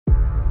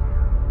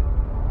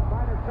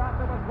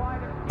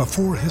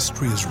Before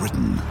history is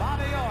written,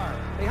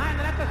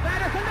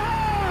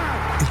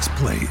 it's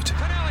played.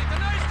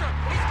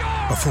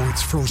 Before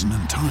it's frozen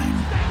in time,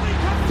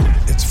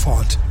 it's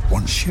fought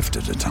one shift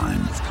at a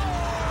time.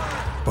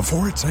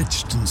 Before it's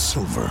etched in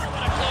silver,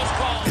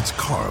 it's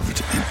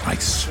carved in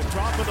ice.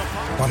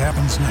 What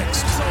happens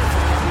next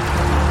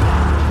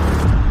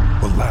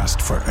will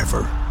last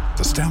forever.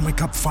 The Stanley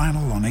Cup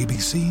Final on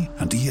ABC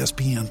and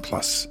ESPN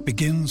Plus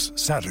begins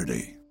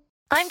Saturday.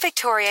 I'm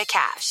Victoria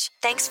Cash.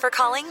 Thanks for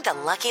calling the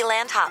Lucky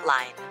Land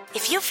Hotline.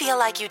 If you feel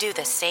like you do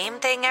the same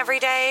thing every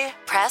day,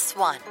 press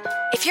 1.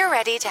 If you're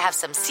ready to have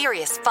some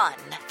serious fun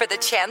for the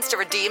chance to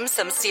redeem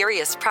some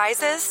serious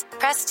prizes,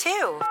 press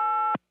 2.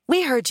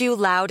 We heard you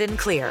loud and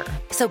clear.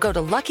 So go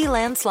to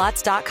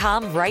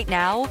LuckyLandSlots.com right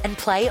now and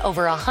play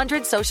over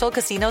 100 social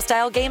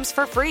casino-style games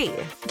for free.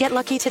 Get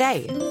lucky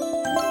today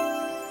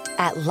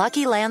at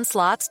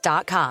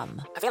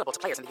LuckyLandSlots.com. Available to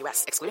players in the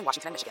U.S., excluding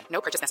Washington and Michigan.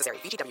 No purchase necessary.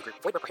 VGW Group.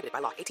 Void where prohibited by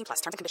law. 18+.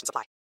 Terms and conditions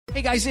apply.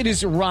 Hey, guys, it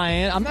is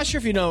Ryan. I'm not sure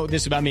if you know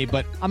this about me,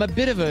 but I'm a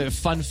bit of a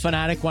fun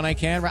fanatic when I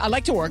can. I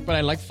like to work, but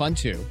I like fun,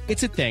 too.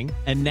 It's a thing.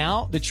 And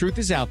now the truth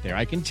is out there.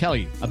 I can tell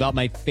you about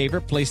my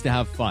favorite place to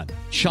have fun.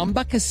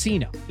 Chumba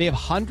Casino. They have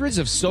hundreds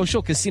of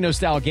social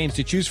casino-style games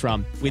to choose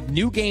from with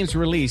new games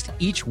released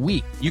each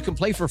week. You can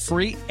play for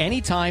free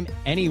anytime,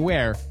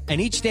 anywhere, and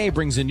each day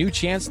brings a new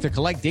chance to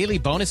collect daily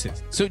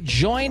bonuses. So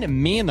join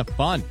me in the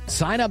fun.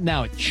 Sign up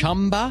now at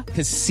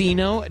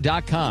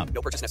ChumbaCasino.com.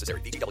 No purchase necessary.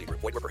 VGW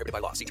Group. Void where prohibited by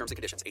law. See terms and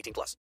conditions.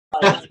 18+.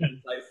 Like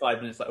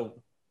 5 minutes. Like,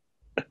 oh.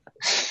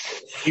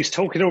 He's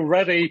talking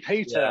already,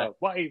 Peter. Yeah.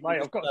 Wait,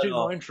 I've got to do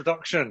my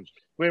introduction.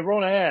 We're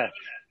on air.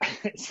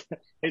 It's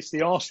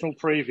the Arsenal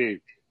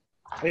preview.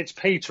 It's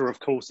Peter, of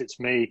course, it's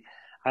me.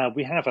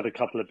 We have had a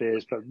couple of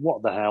beers, but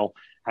what the hell?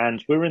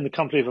 And we're in the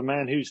company of a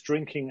man who's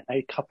drinking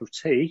a cup of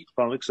tea,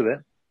 by the looks of it.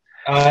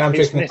 I'm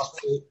drinking a cup of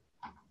tea.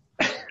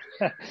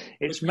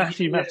 It's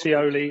Matthew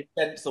Mattioli.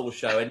 Pencil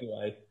show,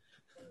 anyway.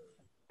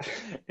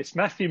 It's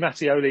Matthew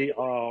Mattioli,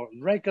 our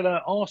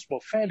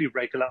fairly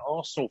regular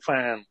Arsenal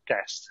fan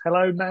guest.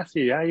 Hello,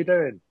 Matthew. How you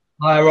doing?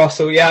 Hi,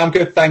 Russell. Yeah, I'm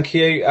good, thank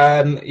you.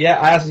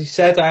 As you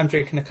said, I am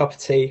drinking a cup of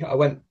tea. I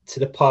went to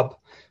the pub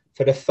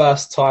for the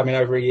first time in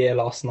over a year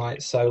last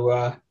night, so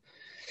a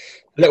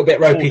little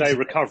bit ropey. All-day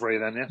recovery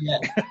then, yeah? Yeah,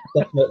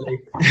 definitely.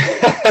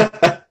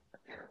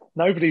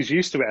 Nobody's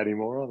used to it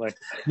anymore, are they?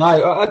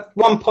 No, at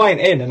 1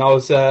 pint in, and I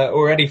was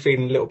already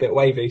feeling a little bit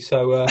wavy,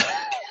 so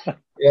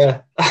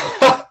yeah.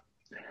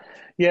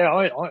 Yeah,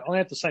 I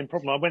had the same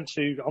problem. I went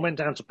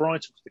down to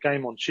Brighton for the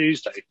game on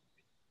Tuesday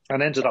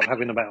and ended up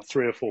having about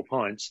 3 or 4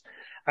 pints.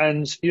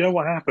 And you know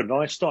what happened?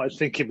 I started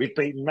thinking we'd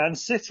beaten Man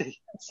City.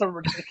 It's so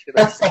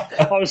ridiculous.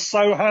 I was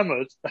so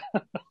hammered.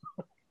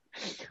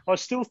 I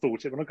still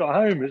thought it when I got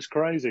home. It's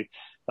crazy.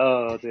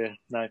 Oh, dear.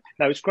 No,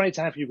 it's great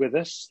to have you with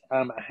us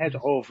ahead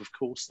of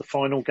course, the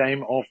final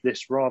game of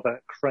this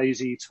rather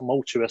crazy,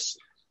 tumultuous,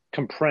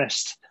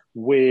 compressed,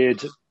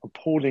 weird,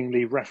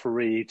 appallingly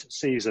refereed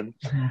season.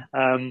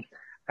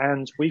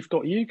 And we've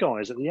got you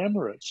guys at the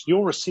Emirates.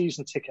 You're a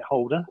season ticket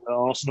holder at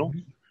Arsenal.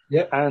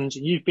 Yep. And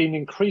you've been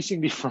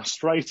increasingly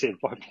frustrated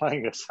by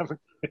playing us, haven't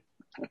you?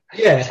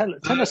 Yeah.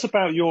 Tell us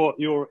about your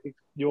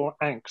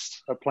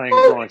angst at playing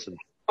Brighton.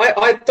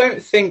 I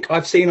don't think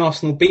I've seen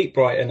Arsenal beat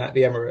Brighton at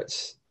the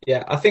Emirates.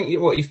 Yeah, I think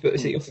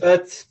is it your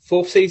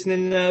fourth season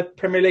in the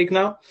Premier League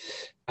now?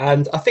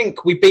 And I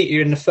think we beat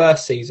you in the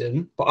first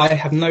season, but I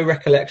have no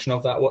recollection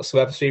of that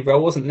whatsoever. So either I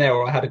wasn't there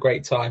or I had a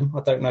great time.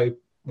 I don't know.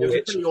 It was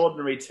a pretty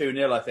ordinary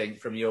 2-0, I think,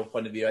 from your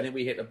point of view. I think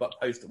we hit the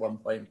post at one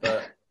point,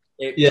 but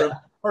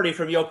probably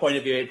from your point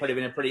of view, it'd probably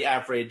been a pretty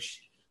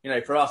average.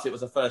 For us, it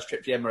was the first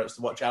trip to Emirates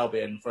to watch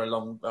Albion for a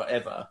long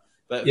ever.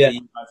 But for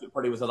you guys, it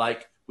probably was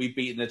we've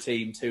beaten the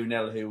team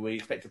 2-0 who we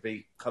expect to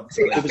beat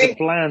comfortably. It was a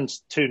bland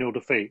 2-0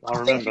 defeat, I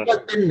remember.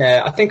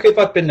 I think if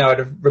I'd been there, I'd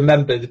have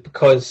remembered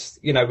because,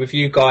 with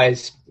you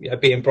guys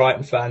being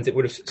Brighton fans, it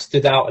would have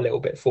stood out a little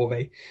bit for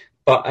me.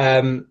 But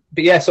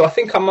yeah, so I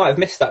think I might have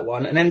missed that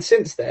one. And then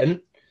since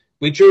then,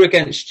 we drew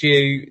against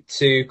you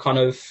to kind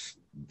of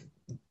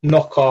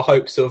knock our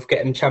hopes of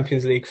getting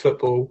Champions League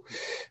football.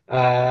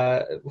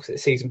 Was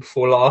it season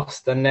before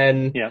last? And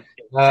then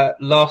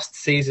last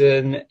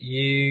season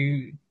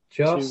you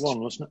just 2-1,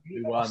 wasn't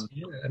it? 2-1.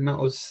 Yeah, and that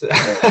was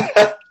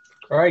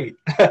great.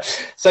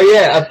 So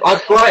yeah,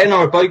 Brighton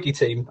are a bogey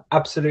team,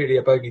 absolutely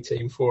a bogey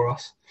team for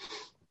us.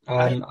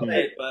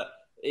 But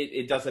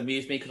it does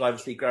amuse me because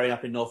obviously growing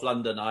up in North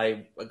London,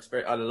 I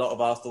had a lot of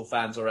Arsenal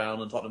fans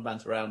around and Tottenham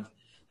fans around,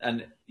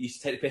 and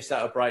used to take the piss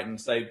out of Brighton.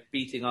 So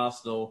beating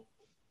Arsenal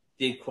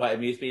did quite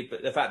amuse me.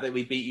 But the fact that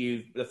we beat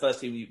you, the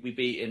first team we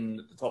beat in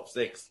the top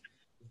 6,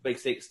 big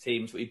 6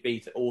 teams, we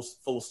beat all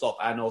full stop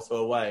and also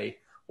away,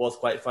 was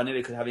quite funny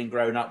because having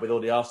grown up with all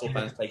the Arsenal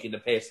fans taking the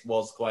piss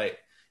was quite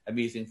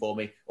amusing for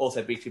me.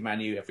 Also beating Man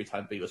U every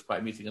time beat was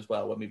quite amusing as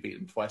well. When we beat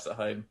them twice at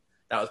home,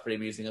 that was pretty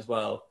amusing as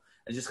well.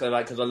 And just kind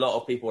of because a lot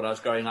of people when I was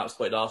growing up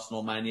supported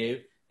Arsenal, Man U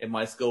in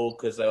my school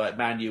because they were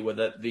Man U were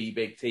the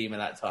big team at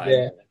that time,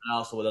 and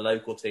Arsenal were the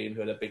local team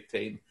who were the big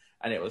team.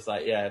 And it was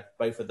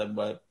both of them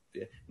were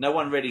no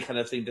one really kind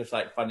of seemed to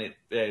like find it.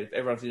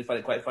 Everyone seemed to find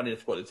it quite funny to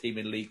support the team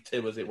in League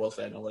Two as it was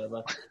then, or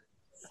whatever.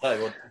 So,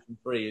 or Division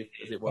 3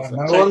 as it was.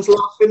 No one's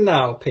laughing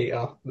now,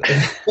 Peter.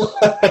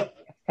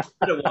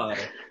 Been a while.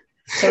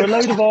 So a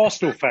load of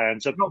Arsenal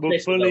fans were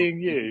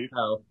bullying though. you.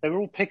 No. They were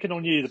all picking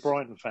on you, the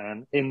Brighton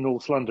fan, in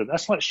North London.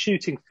 That's like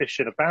shooting fish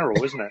in a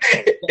barrel, isn't it?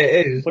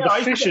 It is. But the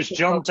fish has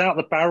jumped out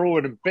the barrel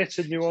and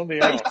bitten you on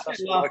the arse. I That's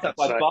used to what I laughed can at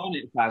by say.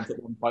 Barnet fans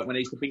at one point when they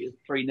used to beat us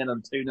 3-0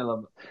 and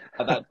 2-0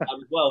 at that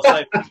time as well.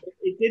 So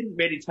it didn't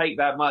really take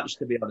that much,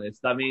 to be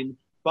honest. I mean,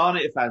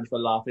 Barnet fans were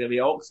laughing. I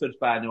mean, Oxford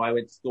fan who I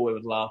went to school with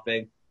was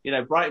laughing. You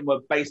know, Brighton were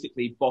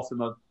basically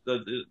bottom of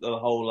the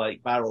whole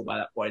like barrel by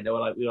that point. They were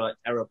like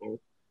terrible.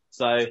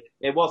 So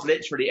it was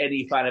literally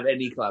any fan of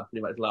any club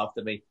pretty much laughed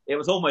at me. It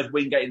was almost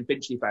Wingate and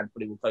Finchley fans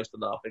pretty were close to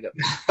laughing at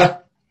me.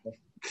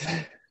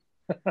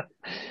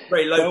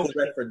 Very local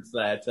reference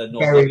there to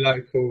North Very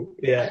London. local,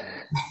 yeah.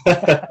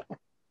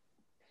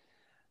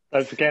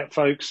 Don't forget,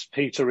 folks,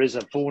 Peter is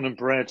a born and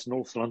bred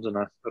North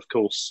Londoner, of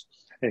course,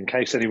 in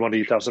case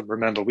anybody doesn't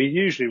remember. We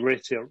usually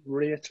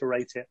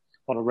reiterate it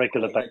on a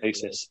regular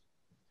basis.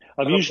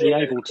 I'm usually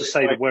able to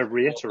say the word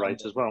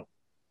reiterate as well.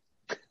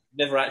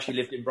 Never actually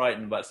lived in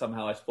Brighton, but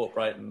somehow I support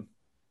Brighton.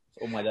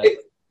 It's all my dad.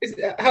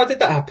 How did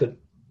that happen?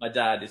 My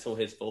dad, it's all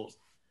his fault.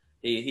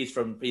 He's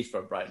from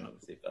Brighton,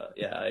 obviously, but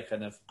yeah, it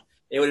would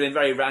have been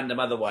very random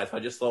otherwise. I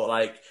just thought,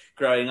 like,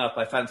 growing up,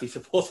 I fancy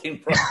supporting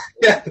Brighton.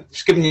 Yeah,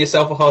 just giving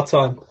yourself a hard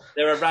time.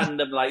 They're a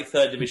random, like,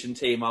 third division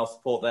team. I'll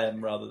support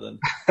them rather than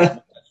from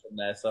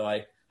there. So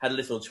I had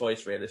little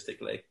choice,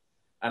 realistically.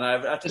 And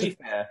to be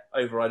fair,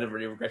 overall, I never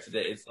really regretted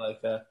it. It's like,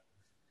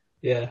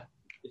 yeah.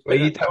 it's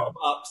been a lot of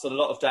ups and a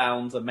lot of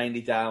downs, and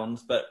mainly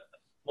downs, but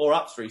more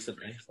ups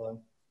recently. So.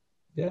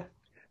 Yeah.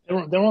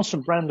 There are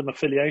some random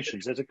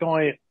affiliations. There's a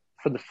guy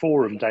from the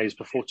forum days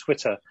before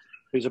Twitter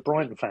who's a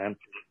Brighton fan,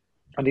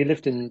 and he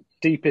lived in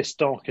deepest,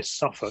 darkest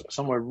Suffolk,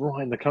 somewhere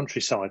right in the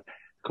countryside,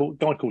 a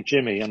guy called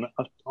Jimmy. And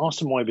I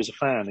asked him why he was a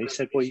fan. He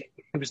said, well,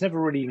 he was never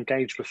really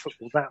engaged with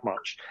football that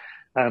much.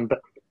 But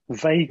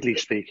vaguely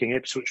speaking,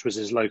 Ipswich was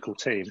his local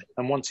team.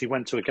 And once he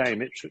went to a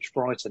game,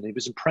 Ipswich-Brighton, he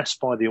was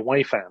impressed by the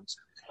away fans.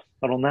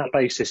 And on that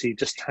basis, he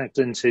just tagged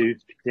into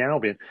the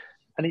Albion.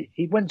 And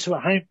he went to a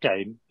home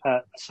game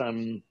at,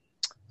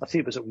 I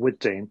think it was at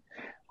Wooddean,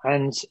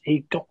 and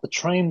he got the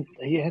train.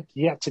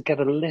 He had to get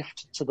a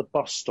lift to the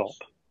bus stop.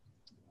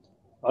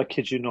 I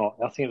kid you not.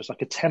 I think it was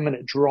like a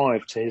 10-minute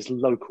drive to his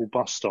local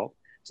bus stop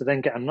to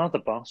then get another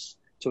bus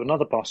to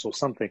another bus or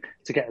something,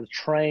 to get a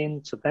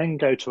train, to then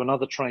go to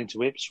another train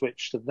to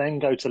Ipswich, to then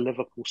go to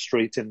Liverpool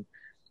Street in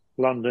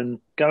London,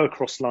 go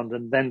across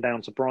London, then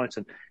down to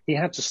Brighton. He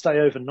had to stay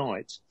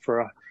overnight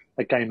for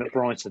a game at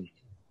Brighton.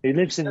 He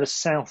lives in the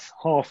south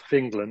half of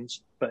England,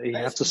 but he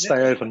had to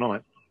stay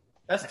overnight.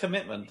 That's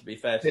commitment, to be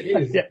fair to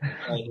you. Yeah.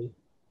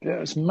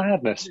 Yeah, it's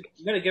madness.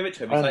 I'm going to give it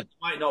to him. It's like, he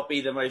might not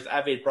be the most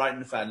avid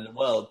Brighton fan in the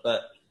world,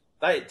 but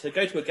to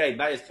go to a game,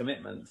 that is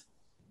commitment.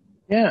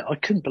 Yeah, I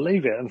couldn't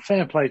believe it. And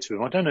fair play to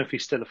him. I don't know if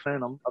he's still a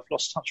fan. I've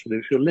lost touch with him.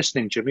 If you're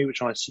listening, Jimmy,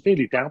 which I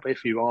severely doubt, but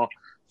if you are,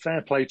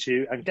 fair play to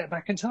you and get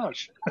back in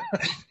touch.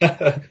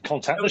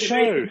 Contact the show.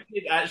 You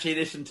did actually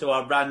listen to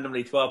our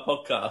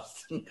podcast.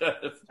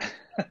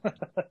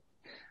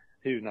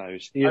 Who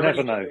knows? You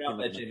never know. Out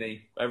there,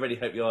 Jimmy. I really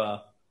hope you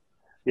are.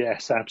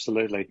 Yes,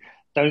 absolutely.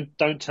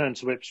 Don't turn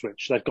to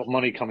Ipswich. They've got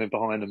money coming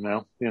behind them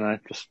now. You know,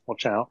 just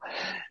watch out.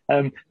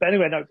 But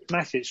anyway, no,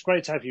 Matty, it's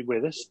great to have you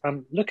with us.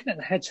 Looking at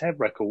the head-to-head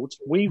records,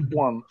 we've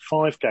won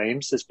 5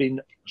 games. There's been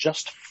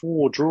just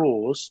 4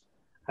 draws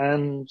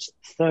and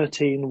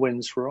 13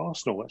 wins for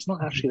Arsenal. It's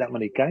not actually that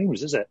many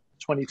games, is it?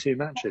 22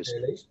 matches.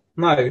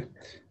 No.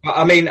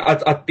 I mean,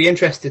 I'd be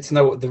interested to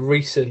know what the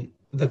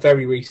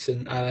very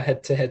recent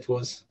head-to-head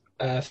was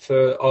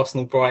for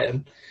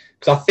Arsenal-Brighton.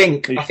 Because I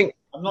think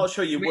I'm not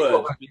sure you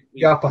would.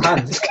 The upper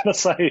hand. I was going to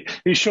say,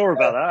 are you sure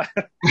about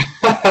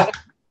that?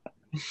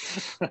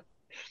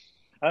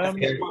 I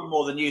think it's one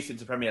more than you since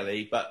the Premier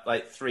League, but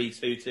like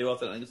 3-2-2 or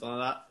something like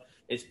that.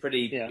 It's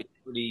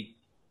pretty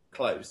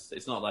close.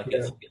 It's not like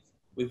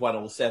we've won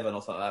all 7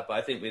 or something like that. But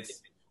I think it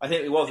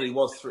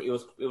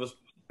was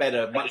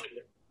better.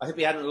 I think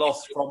we hadn't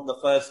lost from the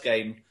first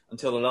game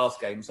until the last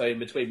game. So in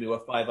between, we were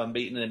 5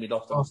 unbeaten, and then we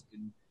lost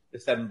in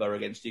December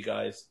against you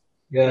guys.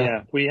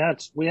 Yeah, we had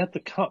the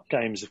cup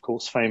games, of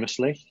course,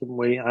 famously, didn't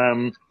we?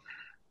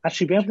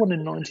 Actually, we had one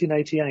in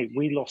 1988.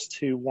 We lost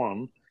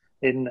 2-1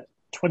 in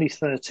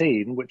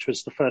 2013, which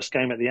was the first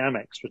game at the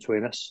Amex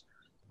between us.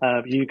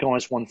 You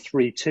guys won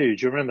 3-2. Do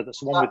you remember? That's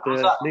the one with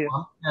the.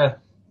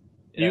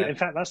 Yeah. In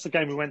fact, that's the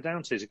game we went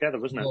down to together,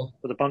 wasn't it? Yeah.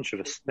 With a bunch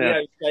of us.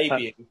 Yeah.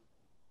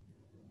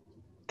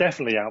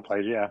 Definitely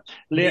outplayed. Yeah.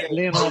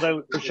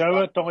 Leonardo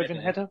Joa diving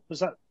header.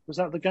 Was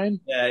that the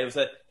game? Yeah, it was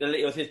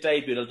his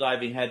debut, a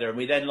diving header, and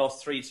we then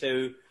lost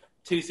 3-2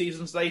 2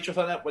 seasons later or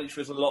something like that, which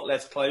was a lot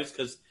less close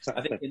because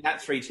I think in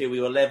that 3-2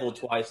 we were level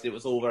twice. And it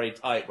was all very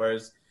tight,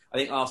 whereas I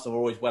think Arsenal were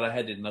always well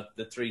ahead in the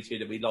 3-2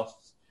 that we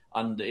lost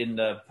in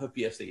the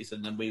Pupia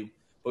season, and we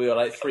were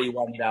like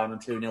 3-1 down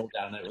and 2-0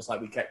 down. And it was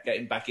like we kept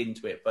getting back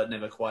into it, but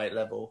never quite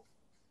level.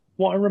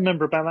 what I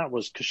remember about that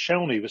was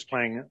Koscielny was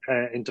playing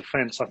in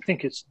defence. I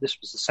think this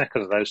was the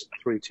second of those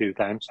 3-2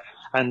 games.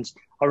 And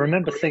I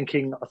remember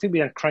thinking, I think we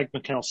had Craig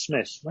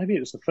McHale-Smith. Maybe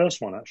it was the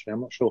first one, actually.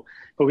 I'm not sure.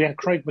 But we had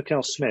Craig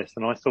McHale-Smith,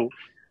 and I thought,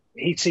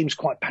 he seems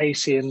quite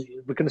pacey, and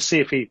we're going to see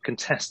if he can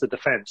test the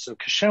defence. And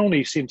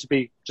Koscielny seemed to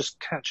be just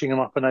catching him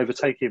up and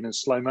overtaking him in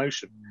slow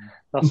motion.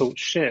 And I thought,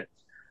 shit,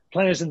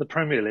 players in the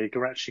Premier League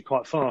are actually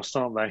quite fast,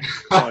 aren't they,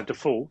 by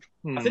default?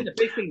 I think the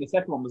big thing, the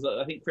second one, was that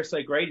I think Chris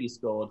O'Grady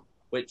scored,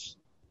 which...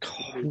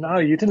 God, no,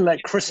 you didn't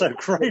let Chris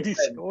O'Grady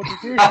score,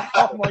 did you?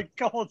 Oh, my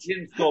God. He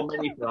didn't score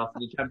many for us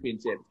in the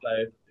Championship,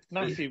 so...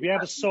 Matthew, we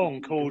had a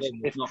song called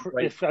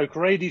If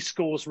O'Grady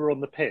Scores Were on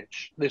the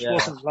Pitch. This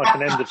wasn't like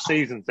an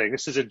end-of-season thing.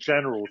 This is a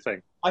general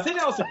thing. I think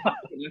that was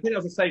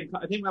the same...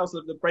 I think that was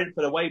the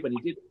Brentford away when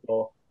he did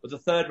score. It was the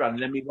third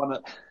round, and then we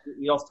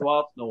lost to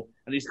Arsenal,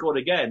 and he scored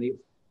again.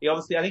 He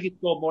obviously... I think he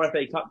scored more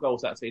FA Cup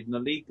goals that season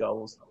than league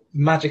goals.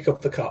 Magic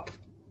of the cup.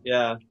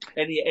 Yeah.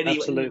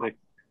 Absolutely.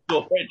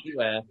 Score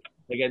anywhere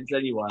against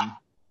anyone.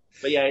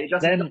 But yeah, it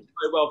doesn't very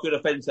well good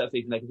offence that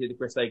season they consider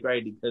Chris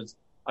O'Grady, because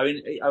I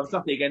mean, I was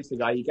nothing against the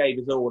guy. He gave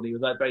his all, and he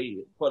was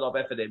put a lot of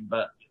effort in,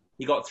 but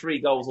he got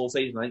 3 goals all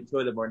season. I think 2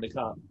 of them were in the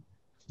cup.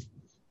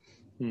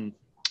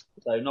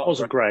 So not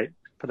wasn't great,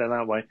 put it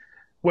that way.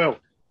 Well,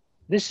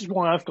 this is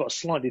why I've got a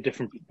slightly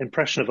different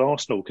impression of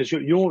Arsenal, because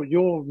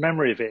your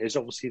memory of it is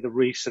obviously the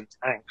recent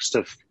angst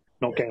of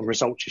not getting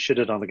results you should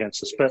have done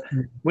against us. But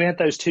we had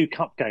those 2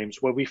 cup games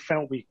where we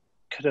felt we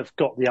could have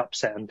got the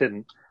upset and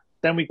didn't.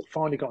 Then we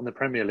finally got in the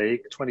Premier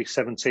League,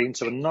 2017,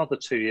 so another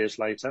 2 years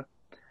later.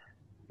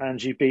 And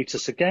you beat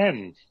us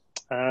again,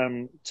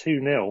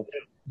 2-0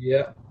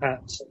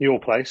 at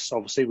your place.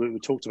 Obviously, we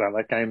talked about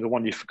that game, the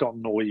one you've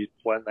forgotten or you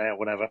weren't there,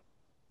 whatever.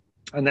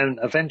 And then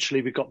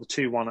eventually we got the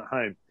 2-1 at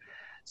home.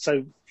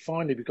 So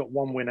finally we got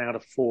 1 win out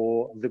of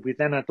 4. We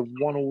then had the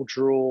 1-1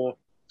 draw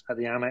at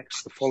the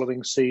Amex the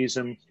following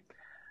season.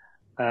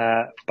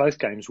 Both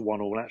games were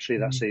 1-1 actually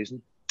that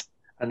season.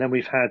 And then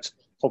we've had...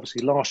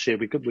 Obviously, last year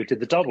we did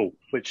the double,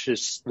 which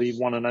is the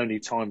one and only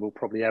time we'll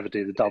probably ever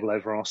do the double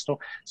over Arsenal.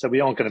 So we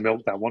aren't going to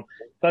milk that one.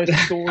 Both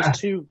scores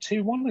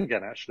 2-1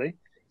 again, actually,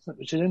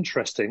 which is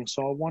interesting.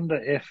 So I wonder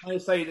if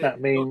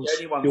that means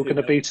you're going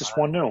to beat us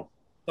 1-0.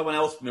 Someone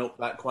else milked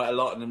that quite a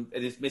lot, and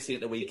is missing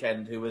at the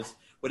weekend, who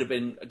would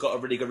have got a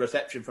really good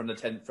reception from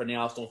the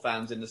Arsenal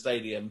fans in the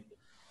stadium,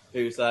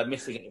 who's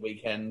missing at the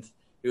weekend.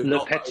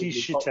 Le Petit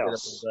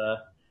Chitels.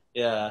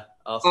 Yeah.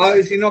 Oh,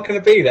 is he not going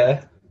to be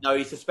there? No,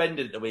 he's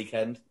suspended at the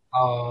weekend.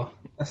 Oh,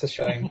 that's a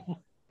shame.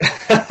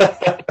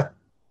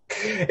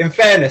 In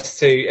fairness,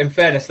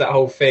 that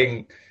whole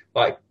thing,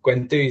 like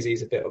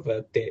Guendouzi's a bit of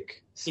a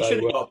dick. So, he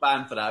should have got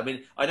banned for that. I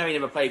mean, I know he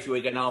never played for you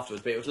again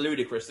afterwards, but it was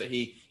ludicrous that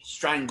he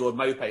strangled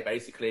Mopé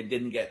basically and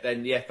didn't get.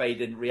 Then the FA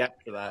didn't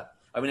react to that.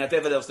 I mean, if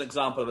ever there was an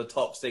example of a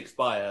top 6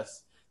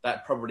 bias,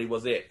 that probably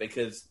was it,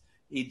 because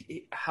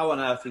how on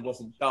earth he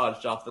wasn't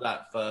charged after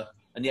that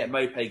and yet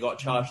Mopé got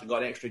charged and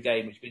got an extra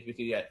game, which means we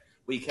could get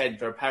weekend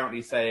for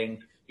apparently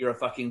saying you're a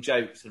fucking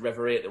joke to the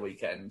referee at the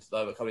weekend.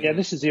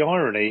 This is the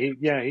irony.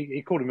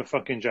 He called him a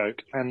fucking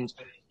joke. And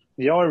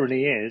the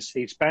irony is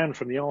he's banned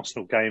from the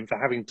Arsenal game for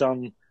having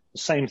done the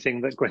same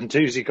thing that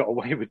Guendouzi got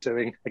away with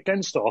doing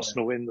against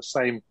Arsenal in the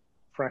same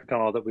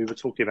fracas that we were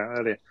talking about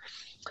earlier.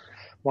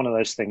 One of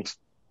those things.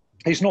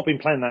 He's not been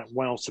playing that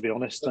well, to be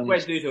honest. And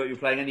Guendouzi what you're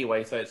playing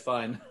anyway, so it's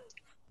fine.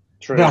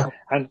 True. No.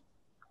 And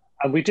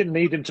we didn't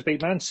need him to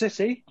beat Man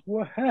City.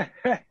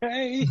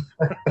 Hey.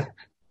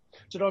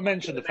 Did I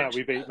mention the fact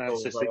we beat Man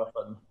City?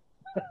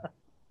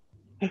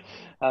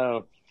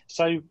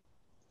 So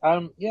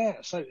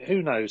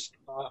who knows?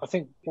 I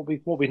think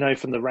what we know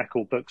from the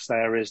record books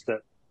there is that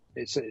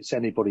it's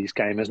anybody's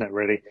game, isn't it,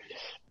 really?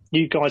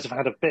 You guys have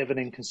had a bit of an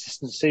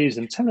inconsistent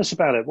season. Tell us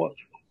about it.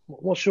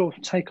 What's your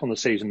take on the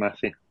season,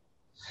 Matthew?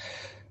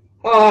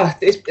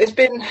 It's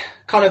been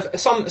kind of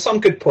some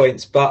good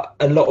points, but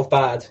a lot of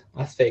bad,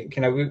 I think.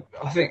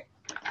 I think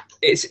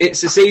it's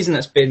a season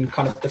that's been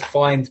kind of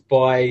defined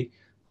by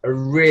a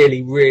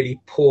really,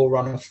 really poor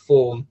run of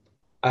form.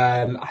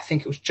 I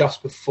think it was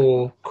just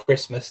before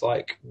Christmas,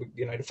 the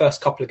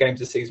first couple of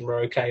games of the season were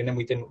okay, and then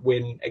we didn't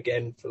win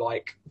again for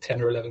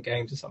 10 or 11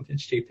 games or something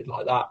stupid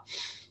like that.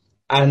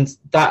 And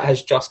that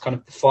has just kind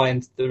of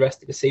defined the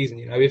rest of the season.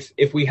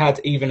 If we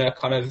had even a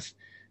kind of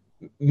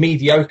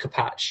mediocre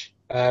patch,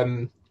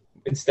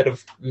 instead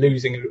of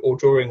losing or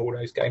drawing all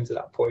those games at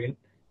that point,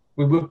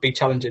 we would be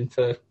challenging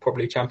for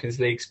probably Champions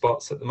League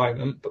spots at the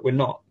moment, but we're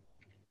not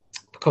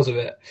because of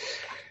it.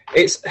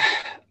 I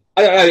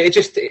don't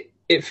know,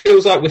 it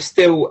feels like we're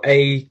still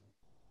a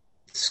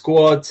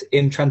squad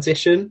in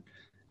transition,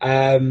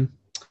 and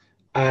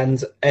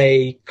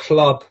a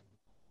club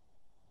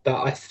that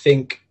I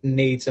think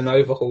needs an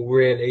overhaul,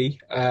 really,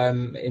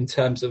 in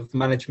terms of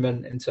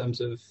management, in terms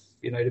of,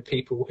 the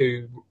people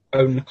who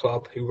own the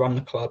club, who run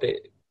the club.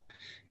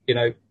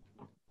 You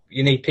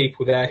need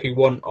people there who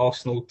want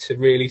Arsenal to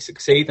really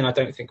succeed, and I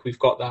don't think we've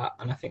got that.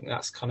 And I think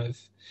that's kind of,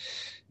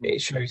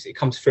 it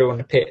comes through on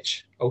the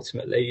pitch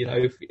ultimately.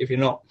 If you're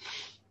not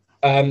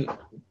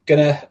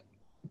gonna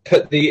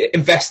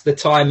invest the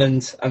time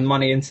and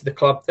money into the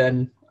club,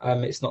 then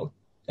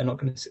they're not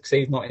going to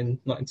succeed. Not in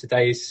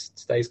today's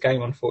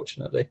game,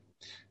 unfortunately.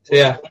 So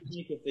yeah. What do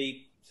you think of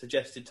the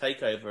suggested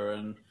takeover?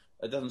 And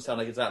it doesn't sound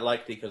like it's that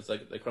likely because the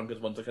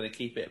Kroenkes want to kind of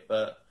keep it,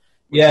 but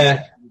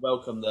yeah,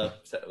 welcome the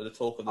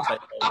talk of the takeover.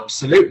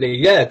 Absolutely,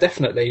 yeah,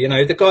 definitely. You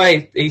know, the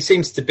guy, he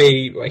seems to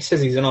be. He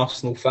says he's an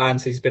Arsenal fan.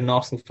 So he's been an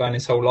Arsenal fan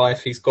his whole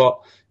life. He's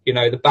got, you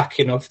know, the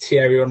backing of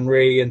Thierry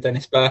Henry and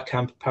Dennis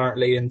Bergkamp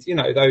apparently, and you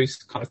know,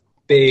 those kind of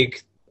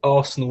big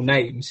Arsenal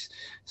names.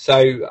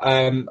 So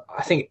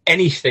I think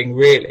anything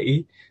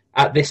really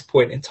at this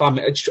point in time.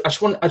 I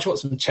just want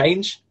some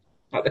change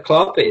at the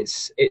club.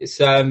 It's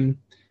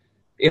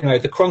you know,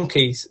 the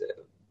Kroenkes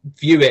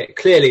view it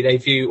clearly. They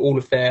view all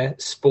of their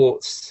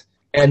sports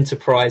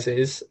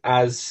enterprises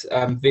as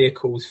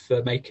vehicles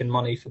for making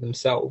money for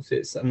themselves.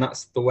 And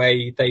that's the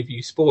way they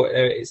view sport.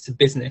 It's a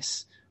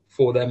business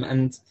for them,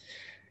 and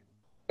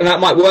that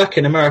might work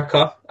in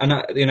America,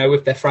 and you know,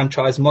 with their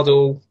franchise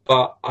model.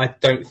 But I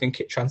don't think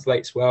it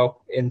translates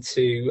well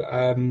into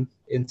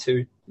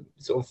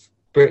sort of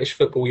British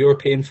football,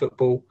 European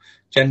football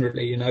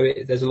generally. You know,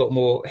 there's a lot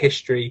more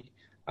history.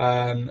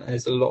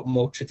 There's a lot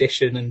more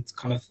tradition, and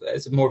kind of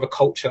there's more of a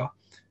culture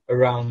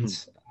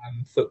around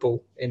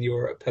football in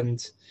Europe,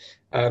 and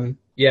so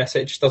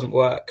it just doesn't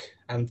work.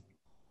 And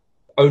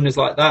owners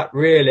like that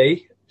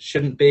really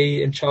shouldn't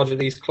be in charge of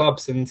these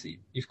clubs. And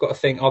you've got to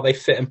think, are they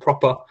fit and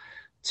proper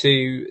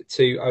to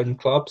own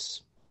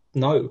clubs?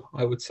 No,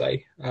 I would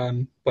say,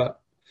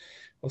 but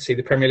obviously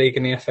the Premier League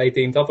and the FA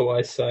deemed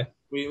otherwise. So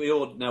we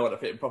all know what a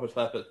fit and proper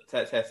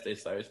test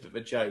is, though. It's a bit of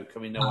a joke. I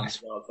mean, no one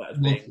regards that as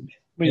being.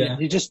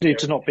 You just need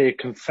to not be a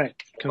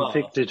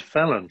convicted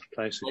felon,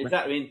 basically.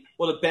 Exactly. I mean,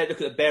 look at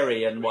the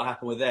Berry and what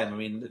happened with them. I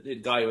mean, the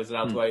guy who was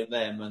allowed to own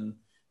them, and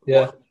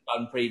what he'd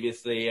done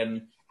previously,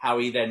 and how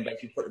he then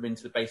basically put them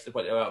into the base to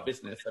point them out of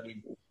business. I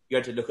mean, you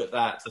had to look at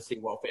that to see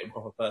what a fit and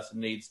proper person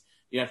needs.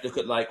 You have to look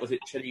at, like, was it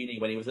Cellini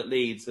when he was at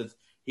Leeds?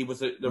 He was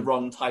the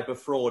wrong type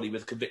of fraud he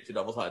was convicted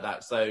of, or something like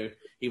that. So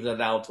he was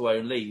allowed to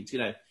own Leeds. You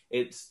know,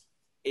 it's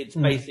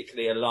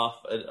basically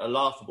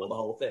laughable, the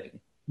whole thing.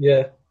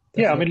 Yeah.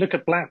 Definitely. Yeah, I mean, look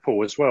at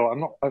Blackpool as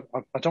well.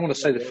 I don't want to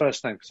say the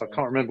first name because I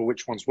can't remember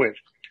which one's which.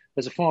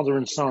 There's a father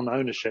and son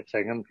ownership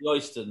thing, and the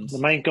Oystons. The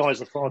main guy is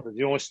the father of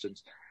the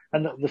Oystons,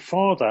 and the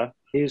father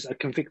is a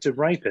convicted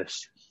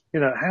rapist.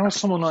 You know, how is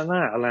someone like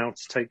that allowed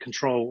to take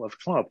control of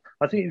a club?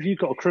 I think if you've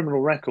got a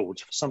criminal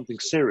record for something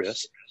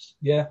serious,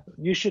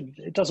 you should.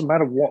 It doesn't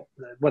matter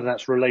whether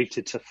that's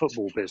related to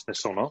football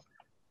business or not.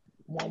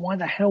 Why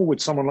the hell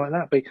would someone like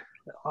that be?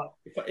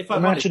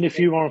 Imagine if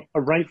you are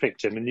a rape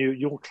victim and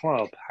your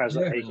club has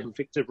a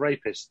convicted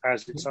rapist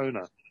as its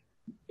owner.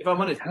 If I'm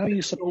honest, how are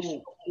you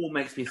all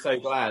makes me so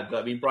glad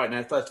that, I mean, Brighton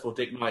had, first of all,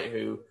 Dick Knight,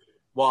 who,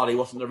 while he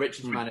wasn't the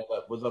richest man,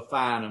 but was a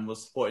fan and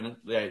was supporting,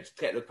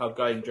 kept the club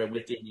going during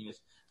 15 years.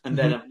 And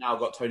then I've now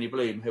got Tony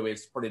Bloom, who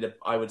is probably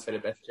I would say the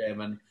best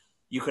chairman.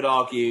 You could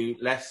argue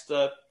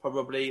Leicester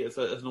probably as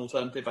an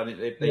alternative. I think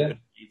they could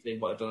be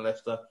what they've done at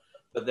Leicester.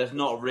 But there's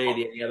not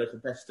really any other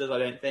competitors, I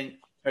don't think.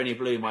 Tony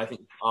Bloom, I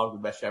think, is arguably the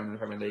best chairman in the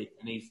Premier League.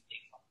 And he's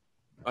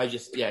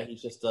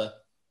just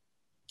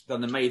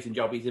done an amazing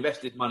job. He's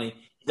invested his money.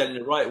 He's done it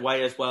in the right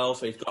way as well.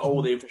 So he's got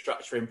all the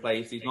infrastructure in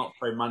place. He's not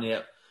throwing money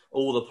at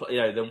all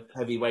the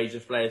heavy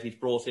wages players. He's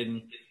brought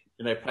in,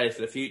 players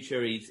for the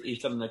future. He's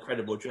done an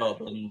incredible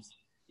job. And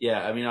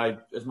yeah, I mean,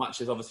 as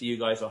much as obviously you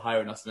guys are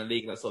hiring us in the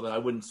league and that sort of thing,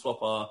 I wouldn't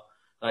swap our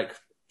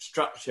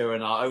structure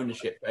and our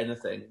ownership for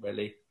anything,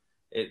 really.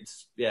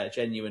 It's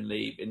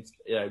genuinely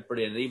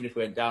brilliant. And even if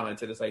we went down, I'd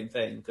say the same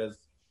thing, because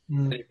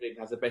Tony Bloom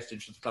has the best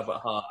interest of the club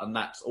at heart, and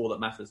that's all that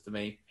matters to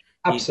me.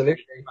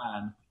 Absolutely,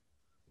 man.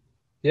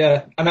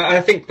 Yeah, and I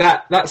think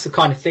that's the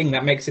kind of thing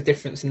that makes a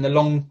difference in the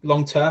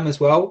long term as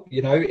well.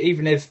 You know,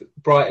 even if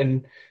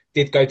Brighton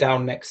did go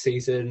down next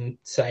season,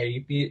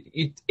 say,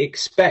 you'd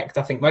expect,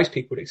 I think most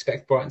people would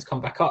expect Brighton to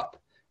come back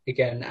up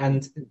again.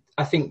 And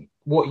I think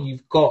what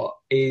you've got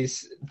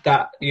is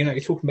that, you're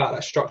talking about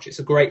that structure. It's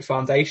a great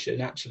foundation,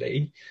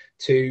 actually,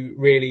 to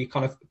really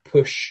kind of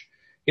push,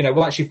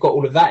 once you've got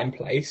all of that in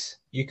place,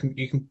 you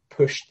can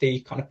push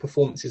the kind of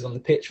performances on the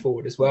pitch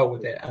forward as well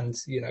with it, and,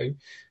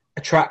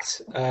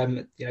 attract,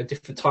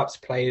 different types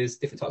of players,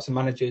 different types of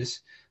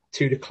managers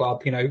to the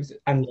club,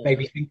 and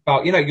maybe think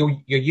about, your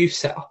youth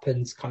setup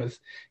and kind of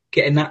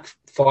getting that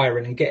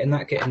firing and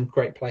getting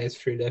great players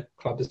through the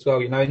club as well,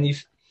 and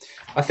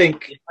I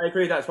think I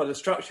agree. That's why the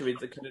structure is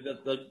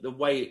the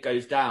way it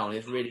goes down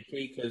is really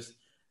key, because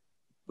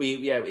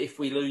if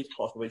we lose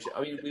Potter, which I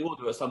mean we will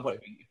do at some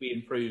point, if he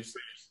improves to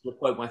the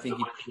point where I think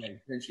he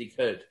potentially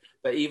could.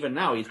 But even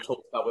now, he's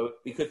talked about where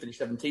we could finish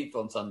 17th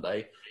on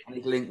Sunday, and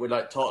he's linked with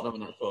Tottenham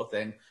and that sort of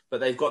thing. But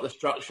they've got the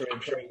structure in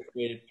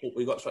place.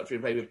 We've got structure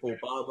in place with Paul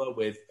Barber,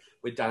 with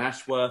Dan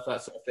Ashworth,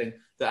 that sort of thing.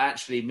 That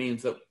actually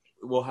means that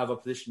we'll have a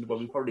position where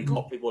we've probably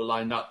got people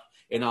lined up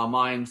in our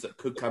minds that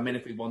could come in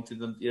if we wanted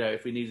them,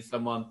 if we needed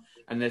someone.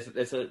 And there's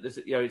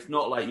it's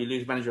not like you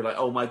lose a manager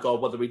oh my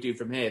God, what do we do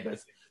from here?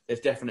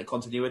 There's definite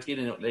continuity,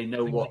 and they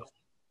know what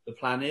the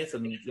plan is,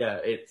 and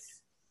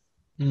it's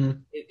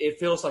it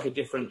feels like a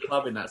different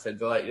club in that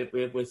sense. Like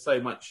we're so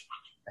much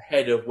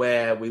ahead of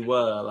where we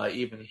were, like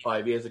even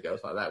 5 years ago,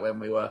 it's like that when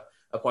we were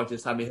appointing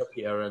Sammy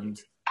Hookier and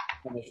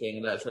panicking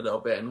and that's a little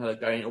bit and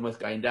kind of almost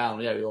going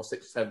down. Yeah, we were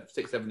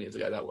 7 years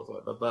ago that was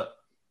whatever. But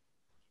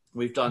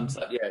we've done,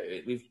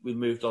 we've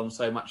moved on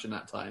so much in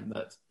that time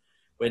that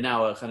we're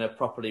now a kind of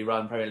properly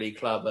run Premier League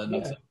club,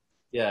 and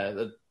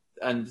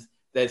and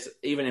there's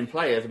even in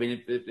players. I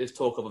mean, there's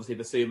talk of obviously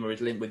the Basuma is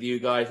linked with you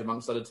guys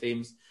amongst other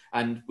teams,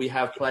 and we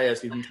have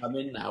players who can come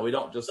in now. We're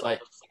not just like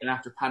going to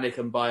have to panic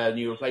and buy a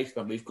new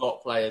replacement. We've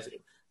got players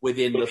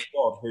within the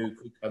squad who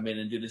could come in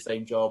and do the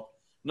same job,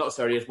 not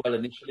necessarily as well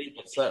initially,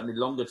 but certainly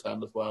longer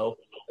term as well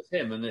as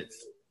him. And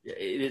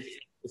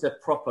it's a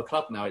proper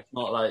club now. It's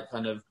not like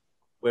kind of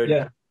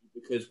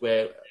because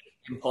we're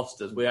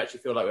imposters. We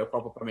actually feel like we're a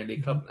proper Premier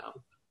League club now.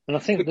 And I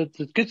think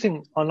the good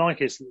thing I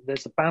like is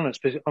there's a balance.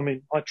 Because, I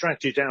mean, I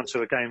dragged you down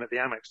to a game at the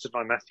Amex, didn't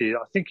I, Matthew?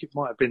 I think it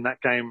might have been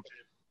that game.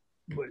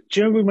 Do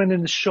you know we went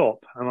in the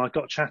shop and I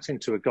got chatting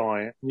to a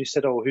guy and you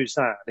said, "Oh, who's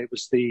that?" And it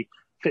was the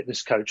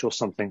fitness coach or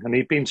something. And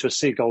he'd been to a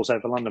Seagulls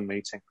Over London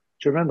meeting.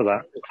 Do you remember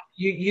that?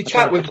 You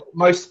chat with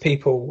most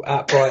people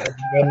at Brighton,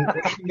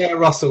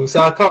 Russell,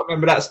 so I can't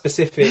remember that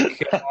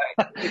specific.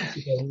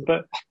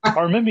 But I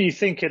remember you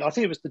thinking, I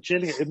think it was the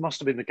Gillingham, it must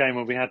have been the game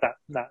when we had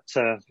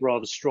that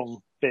rather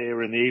strong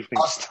beer in the evening.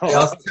 I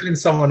was telling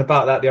someone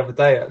about that the other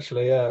day,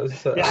 actually. Yeah, it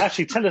was,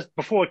 actually, tell us,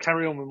 before I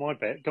carry on with my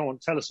bit, go on,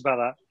 tell us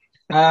about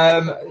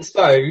that.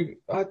 So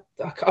I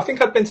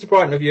think I'd been to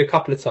Brighton with you a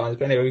couple of times,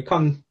 but anyway,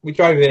 we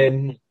drove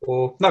in,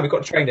 we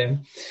got trained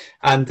in,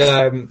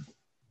 and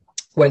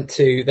went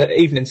to the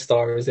Evening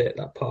Star, is it,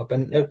 that pub,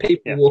 and there were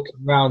people walking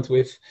around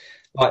with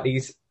like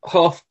these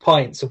half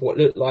pints of what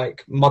looked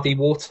like muddy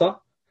water.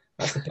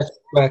 That's the best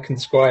way I can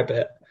describe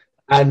it.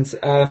 And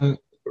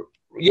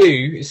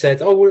you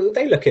said, "Oh, well,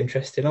 they look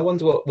interesting. I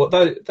wonder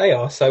what they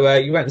are." So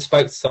you went and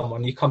spoke to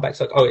someone. You come back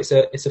to like, "Oh, it's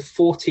a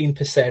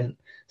 14%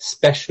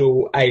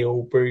 special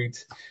ale brewed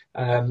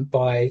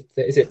by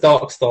is it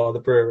Dark Star, the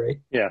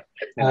brewery?" Yeah.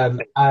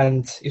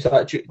 And he was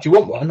like, do you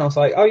want one? I was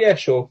like, "Oh yeah,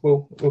 sure.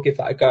 We'll give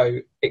that a go,"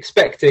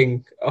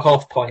 expecting a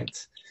half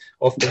pint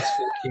of this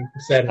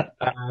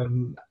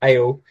 14%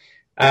 ale.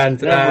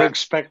 And never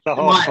expect the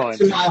half pint.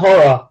 To my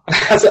horror,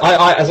 as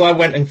I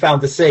went and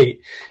found a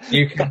seat,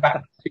 you came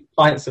back 2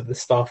 pints of the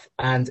stuff,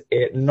 and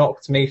it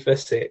knocked me for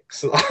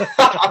 6.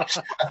 I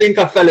think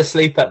I fell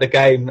asleep at the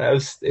game.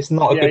 It's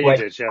not a good way.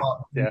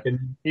 Did,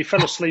 you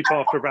fell asleep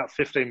after about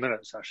 15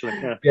 minutes,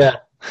 actually. Yeah.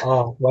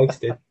 Oh,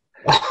 wasted.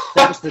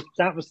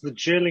 that was the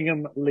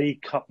Gillingham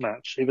League Cup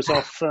match. It was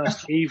our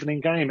first evening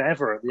game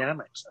ever at the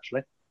Amex,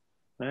 actually.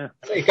 Yeah.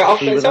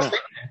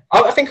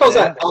 I think I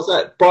was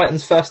at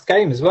Brighton's first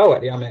game as well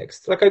at the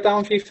Amex. Did I go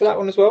down for you for that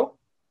one as well?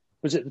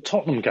 Was it the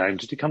Tottenham game?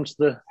 Did you come to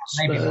the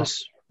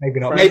Spurs? Maybe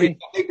not. Maybe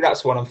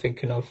that's what I'm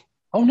thinking of.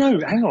 Oh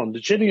no, hang on.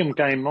 The Gillingham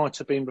game might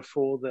have been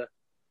before the.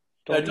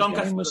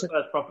 Doncaster was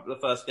the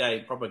first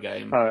game, proper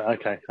game. Oh,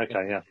 okay,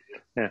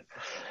 yeah.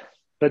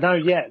 But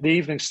no, the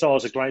Evening Star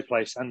is a great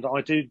place, and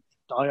I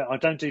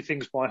don't do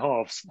things by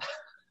halves,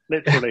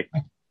 literally.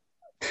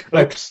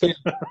 Oops.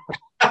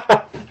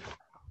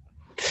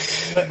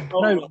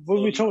 No,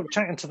 when we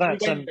chatting to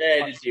that. You went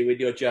there, did you, with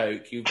your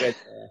joke? You went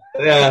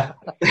there.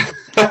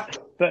 Yeah.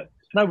 But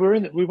no,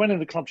 we went in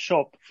the club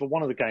shop for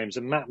one of the games,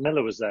 and Matt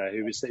Miller was there.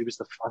 He was the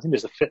I think he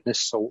was the fitness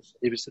salt.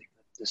 He was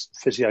this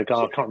physio guy.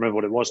 I can't remember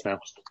what it was now.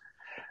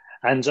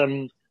 And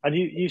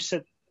you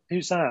said,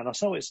 "Who's that?" And I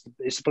said,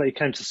 "It's the bloke who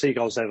came to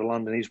Seagulls Over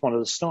London. He's one of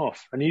the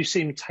staff." And you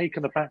seemed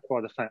taken aback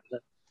by the fact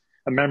that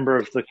a member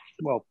of the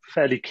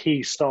fairly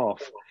key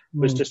staff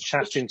was just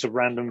chatting to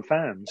random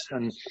fans.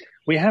 And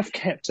we have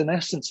kept an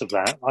essence of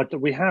that.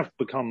 We have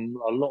become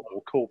a lot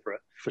more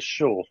corporate, for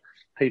sure.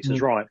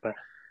 Peter's right, but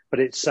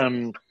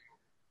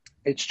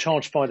it's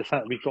charged by the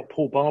fact that we've got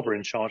Paul Barber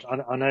in charge.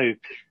 I know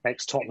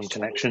ex-Tottenham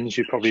connections,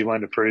 you probably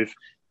won't approve,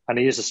 and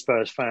he is a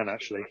Spurs fan,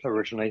 actually,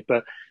 originally,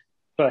 but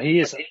he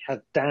is a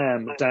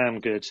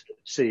damn good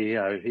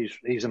CEO.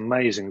 He's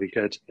amazingly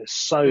good.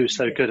 So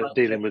good at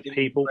dealing with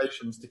people.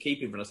 To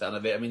keep him from the sound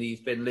of it. I mean,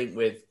 he's been linked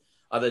with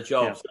other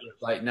jobs,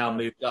 like now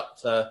moved up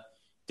to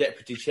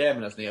deputy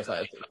chairman, hasn't he? It's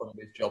like one of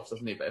his jobs,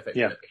 doesn't he? But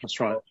effectively, yeah,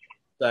 that's right.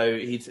 So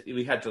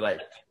we had to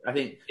I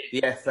think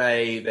the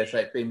FA, there's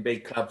been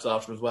big clubs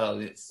after as well.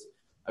 And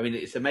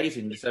it's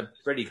amazing. It's a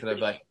pretty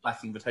kind of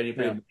blessing for Tony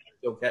Bloom.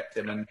 Still kept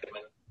him, and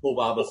Paul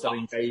Barber's so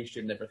engaged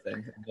in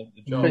everything. The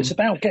job. But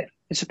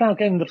it's about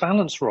getting the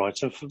balance right.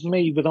 And for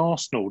me, with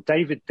Arsenal,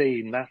 David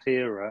Dean, that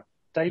era,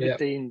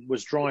 Dean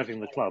was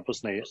driving the club,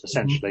 wasn't he?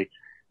 Essentially.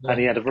 And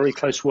he had a very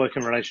close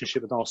working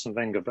relationship with Arsene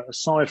Wenger. But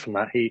aside from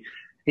that, he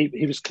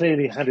was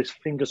clearly had his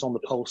fingers on the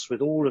pulse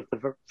with all of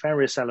the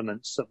various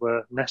elements that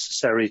were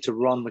necessary to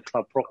run the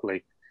club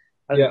properly.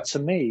 And to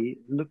me,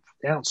 the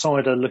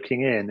outsider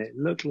looking in, it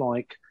looked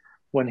like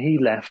when he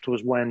left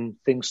was when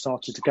things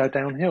started to go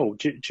downhill.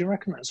 Do you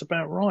reckon that's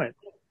about right?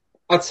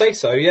 I'd say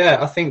so, yeah.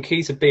 I think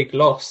he's a big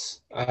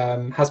loss,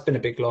 has been a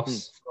big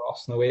loss for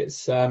Arsenal.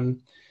 It's, I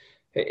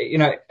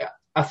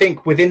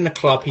think within the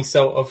club, he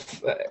sort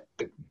of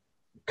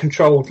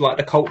controlled like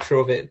the culture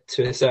of it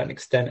to a certain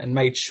extent and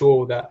made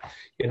sure that,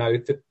 you know,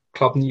 the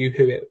club knew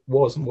who it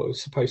was and what it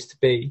was supposed to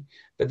be.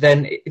 But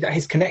then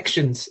his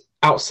connections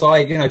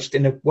outside, you know, just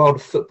in the world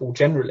of football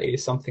generally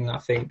is something that I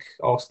think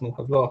Arsenal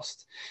have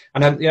lost.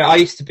 And you know, I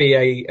used to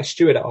be a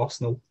steward at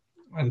Arsenal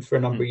for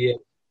a number of years.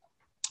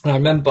 And I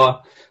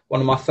remember one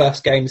of my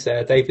first games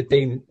there, David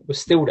Dean was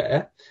still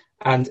there,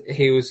 and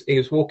he was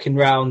walking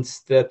around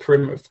the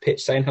perimeter of the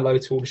pitch saying hello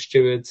to all the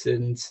stewards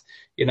and,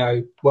 you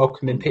know,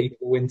 welcoming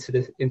people into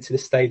the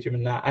stadium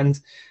and that. And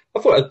I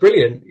thought it was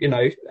brilliant, you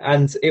know,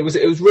 and it was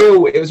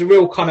a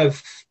real kind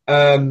of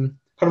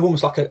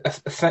almost like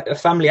a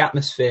family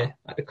atmosphere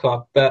at the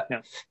club. But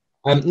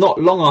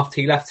not long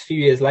after he left, a few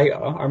years later,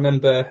 I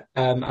remember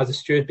as a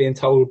steward being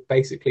told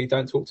basically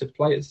don't talk to the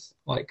players,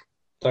 like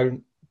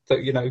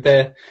you know,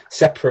 they're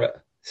separate.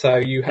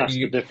 So that's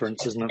the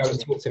difference, isn't it? Go and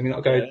talk to them. You're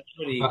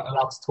not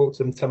allowed to talk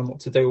to them, tell them what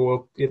to do,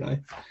 or, you know,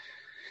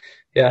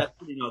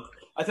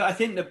 I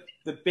think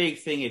the big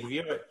thing is,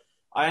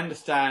 I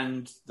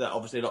understand that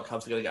obviously a lot of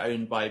clubs are going to get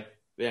owned by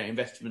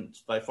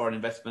investments, by foreign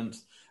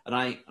investments, and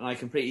I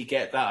completely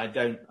get that. I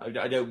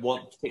don't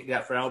want particularly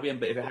that for Albion,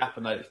 but if it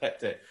happened, I'd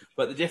accept it.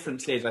 But the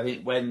difference is, I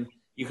think, when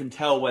you can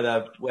tell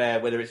whether it's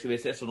going to be a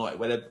success or not,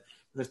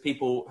 because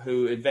people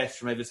who invest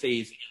from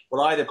overseas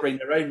will either bring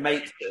their own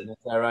mates in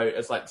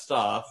as like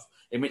staff,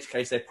 in which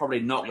case they're probably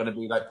not going to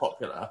be like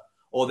popular,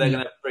 or they're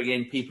going to bring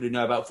in people who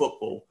know about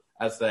football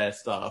as their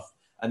staff,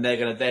 and they're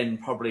going to then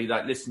probably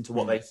like listen to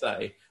what they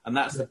say. And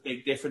that's the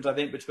big difference, I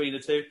think, between the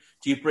two.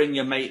 Do you bring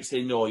your mates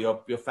in or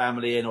your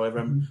family in or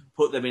everyone,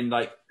 put them in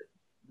like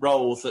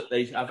roles that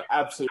they have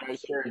absolute no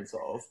experience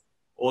of?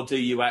 Or do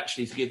you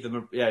actually give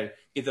them,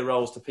 give the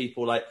roles to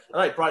people like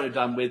Brighton have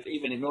done with,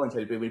 even ignoring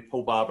Toby, with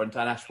Paul Barber and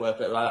Dan Ashworth,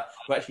 like that,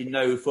 who actually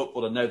know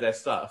football and know their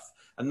stuff.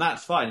 And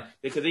that's fine,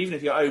 because even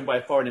if you're owned by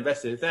a foreign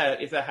investor,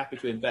 if they're happy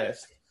to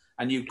invest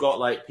and you've got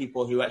like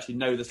people who actually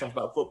know the stuff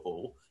about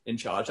football in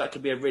charge, that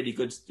could be a really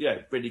good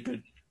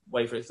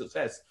way for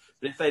success.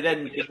 But if they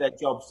then give their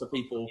jobs to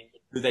people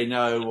who they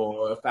know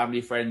or family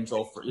friends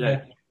or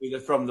either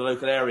from the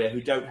local area who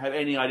don't have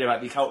any idea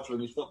about the culture of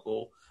this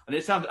football. And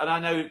I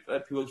know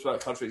people talk about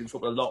culture in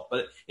football a lot,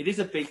 but it is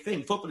a big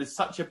thing. Football is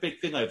such a big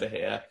thing over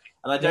here,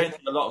 and I don't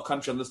think a lot of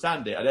countries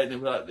understand it. I don't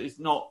think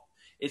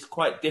it's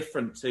quite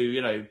different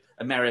to,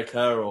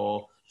 America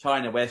or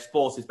China, where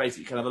sports is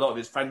basically kind of a lot of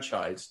it's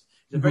franchised.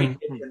 It's a very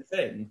different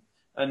thing,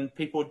 and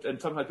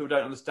sometimes people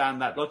don't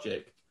understand that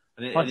logic.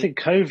 I think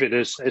COVID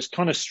has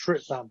kind of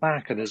stripped that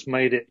back and has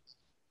made it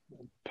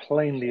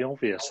plainly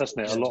obvious,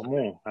 hasn't it? A lot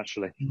more,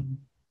 actually.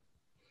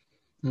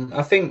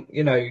 I think,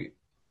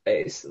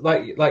 it's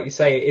like you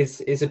say,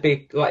 it's a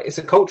big, it's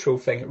a cultural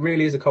thing. It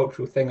really is a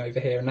cultural thing over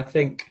here. And I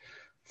think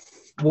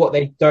what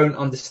they don't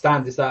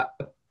understand is that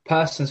a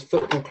person's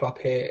football club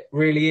here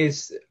really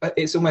is,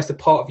 it's almost a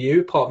part of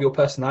you, part of your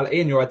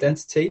personality and your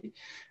identity.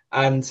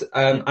 And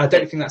I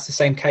don't think that's the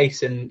same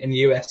case in the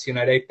US.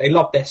 They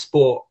love their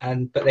sport,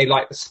 but they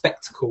like the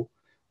spectacle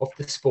of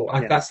the sport.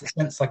 And that's the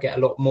sense I get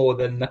a lot more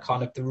than the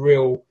kind of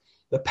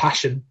the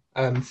passion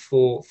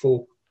for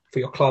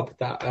your club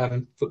that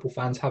football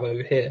fans have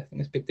over here. I think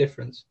there's a big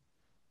difference.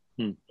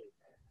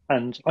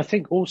 And I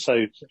think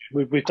also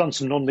we've done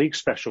some non-league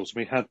specials.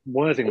 We had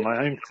Worthing, my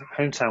own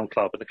hometown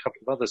club, and a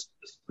couple of others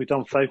we've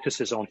done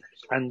focuses on.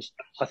 And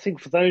I think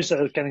for those that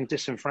are getting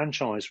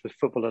disenfranchised with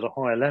football at a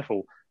higher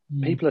level,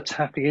 people are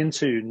tapping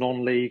into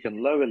non-league and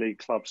lower league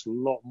clubs a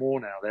lot more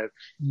now. They're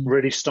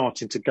really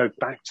starting to go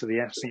back to the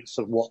essence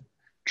of what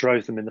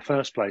drove them in the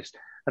first place.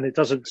 And it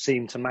doesn't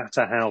seem to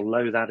matter how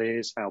low that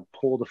is, how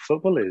poor the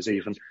football is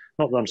even.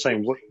 Not that I'm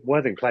saying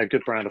Worthing play a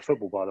good brand of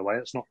football, by the way.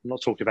 I'm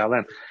not talking about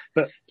them.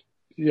 But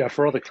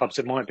for other clubs,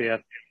 it might be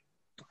a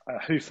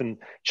hoof and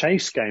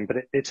chase game, but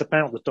it's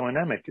about the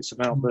dynamic. It's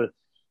about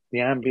the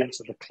ambience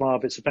of the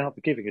club. It's about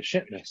the giving a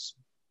shitness,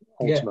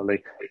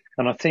 ultimately. Yeah.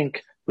 And I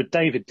think with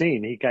David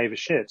Dean, he gave a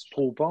shit.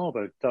 Paul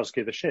Barber does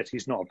give a shit.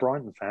 He's not a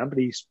Brighton fan, but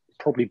he's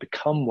probably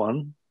become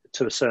one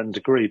to a certain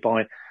degree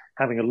by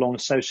having a long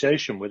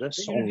association with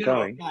us,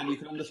 ongoing. You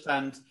can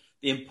understand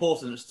the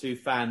importance to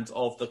fans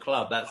of the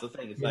club. That's the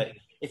thing. It's like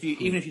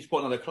even if you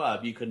support another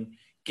club, you can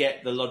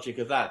get the logic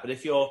of that. But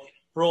if you're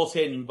brought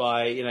in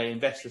by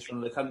investors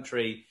from the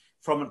country,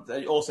 from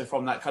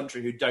that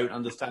country who don't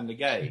understand the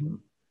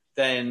game,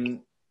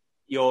 then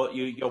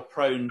you're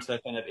prone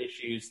to kind of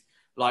issues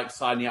like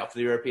signing up for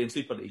the European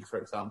Super League, for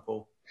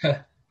example.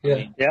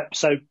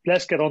 So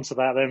let's get on to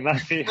that then,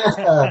 Matthew.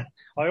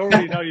 I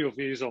already know your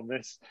views on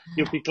this.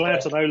 You'll be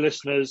glad to know,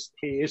 listeners,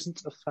 he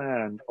isn't a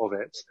fan of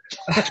it.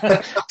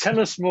 Tell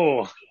us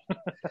more.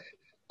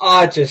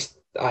 It's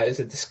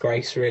a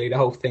disgrace, really. The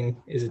whole thing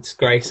is a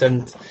disgrace.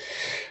 And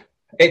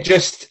it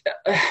just,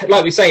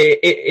 like we say,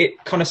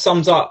 it kind of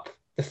sums up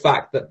the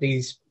fact that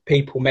these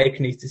people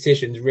making these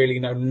decisions really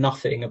know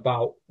nothing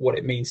about what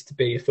it means to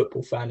be a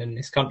football fan in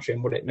this country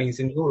and what it means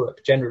in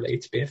Europe generally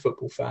to be a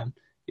football fan.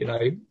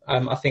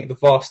 I think the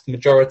vast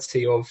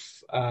majority of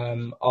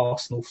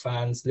Arsenal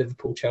fans,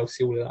 Liverpool,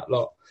 Chelsea, all of that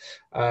lot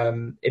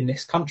in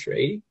this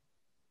country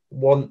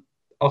want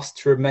us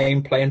to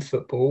remain playing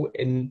football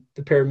in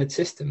the pyramid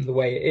system, the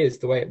way it is,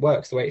 the way it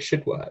works, the way it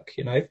should work,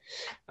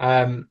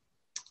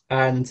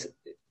 and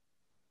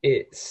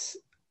it's,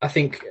 I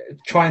think,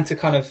 trying to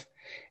kind of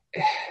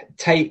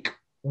take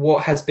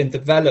what has been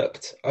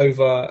developed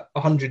over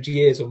 100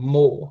 years or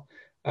more,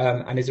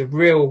 and is a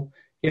real,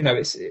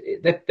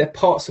 they're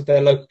parts of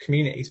their local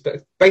communities,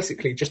 but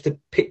basically just to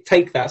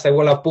take that, say,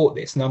 well, I've bought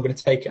this, and I'm going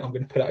to take it, I'm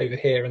going to put it over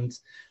here, and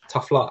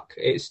tough luck.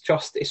 It's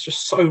just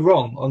so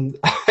wrong.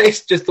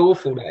 It's just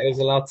awful that it was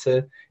allowed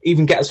to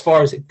even get as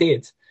far as it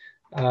did.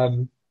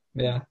 And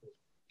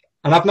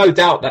I've no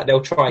doubt that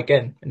they'll try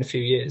again in a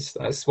few years.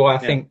 That's why I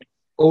think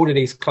all of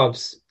these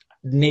clubs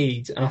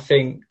need, and I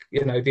think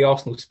the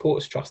Arsenal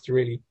Supporters Trust are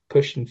really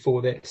pushing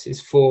for this, is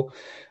for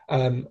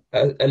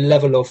a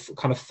level of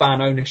kind of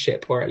fan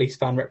ownership, or at least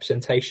fan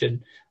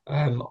representation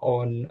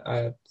on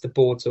the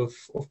boards of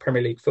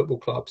Premier League football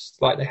clubs,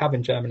 like they have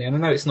in Germany. And I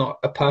know it's not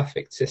a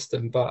perfect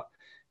system, but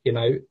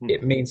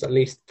it means at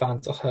least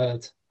fans are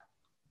heard.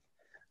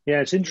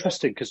 Yeah, it's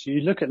interesting because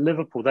you look at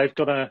Liverpool; they've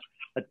got a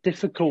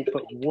difficult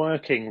but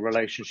working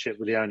relationship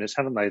with the owners,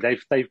 haven't they?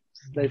 They've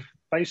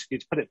basically,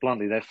 to put it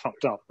bluntly, they've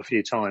fucked up a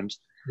few times.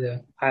 Yeah.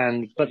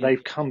 But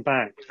they've come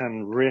back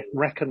and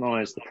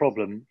recognised the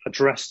problem,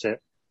 addressed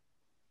it,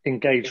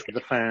 engaged with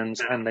the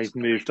fans, and they've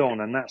moved on.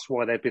 And that's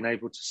why they've been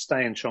able to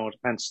stay in charge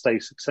and stay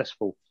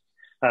successful.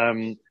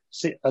 There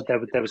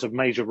was a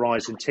major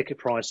rise in ticket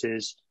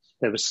prices.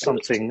 There was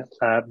something.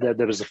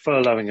 There was a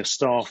furloughing of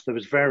staff. There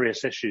was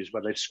various issues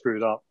where they've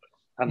screwed up,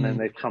 and then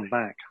they've come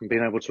back and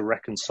been able to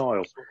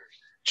reconcile.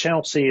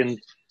 Chelsea and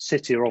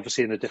City are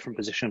obviously in a different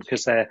position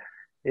because they're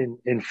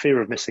in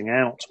fear of missing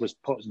out was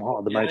part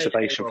of the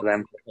motivation for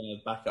them.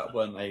 Back up,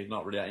 weren't they?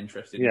 Not really that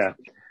interested. Yeah,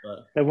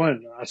 but they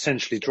weren't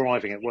essentially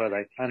driving it, were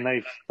they? And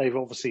they've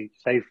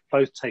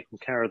both taken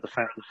care of the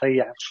fact that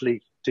they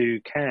actually do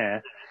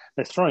care.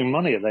 They're throwing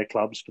money at their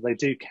clubs, but they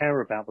do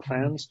care about the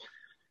fans.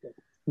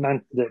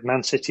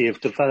 Man City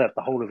have developed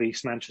the whole of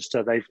East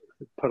Manchester. They've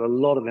put a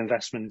lot of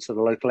investment into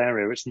the local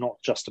area. It's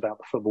not just about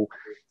the football.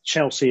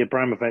 Chelsea,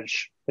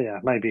 Abramovich,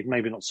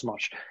 maybe not so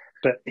much,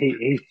 but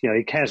he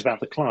cares about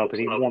the club and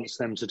he wants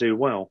them to do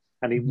well,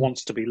 and he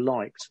wants to be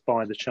liked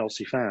by the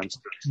Chelsea fans.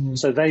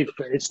 So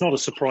it's not a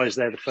surprise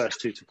they're the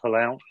first two to pull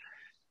out.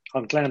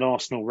 I'm glad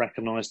Arsenal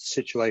recognised the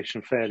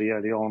situation fairly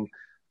early on.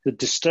 The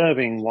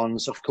disturbing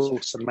ones, of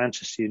course, are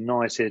Manchester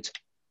United,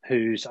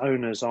 whose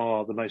owners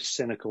are the most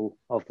cynical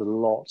of the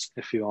lot,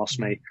 if you ask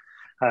me.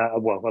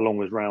 Along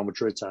with Real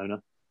Madrid's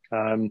owner.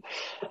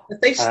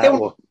 They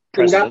still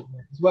pulled out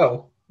as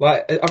well.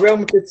 Like, are Real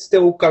Madrid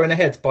still going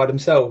ahead by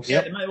themselves?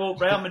 Yeah, well,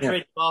 Real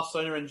Madrid,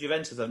 Barcelona, and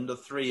Juventus, and the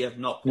three have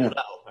not pulled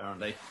out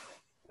apparently.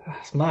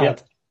 That's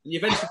mad. Yeah.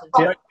 Juventus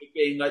are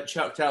being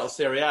chucked out of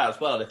Serie A as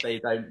well if they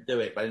don't do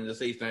it by the end of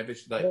the season.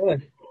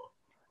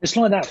 It's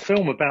like that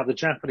film about the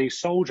Japanese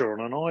soldier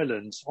on an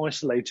island,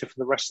 isolated from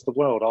the rest of the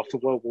world after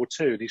World War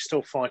II, and he's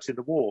still fighting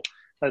the war,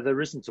 though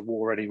there isn't a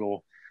war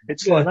anymore.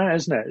 It's like that,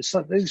 isn't it? It's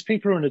like these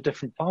people are in a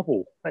different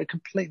bubble. They're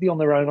completely on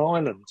their own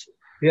island.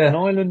 Yeah. An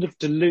island of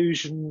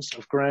delusions,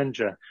 of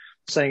grandeur,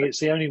 saying it's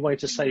the only way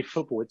to save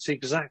football. It's the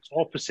exact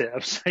opposite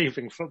of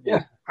saving football.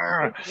 Yeah.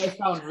 What I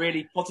found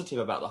really positive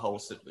about the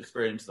whole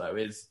experience, though,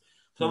 is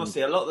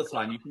obviously a lot of the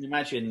time you can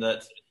imagine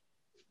that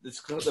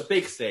the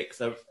big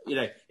six,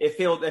 it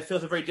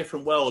feels a very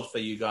different world for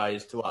you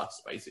guys to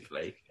us,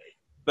 basically.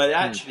 But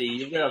actually,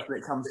 you realise when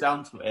it comes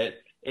down to it,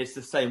 it's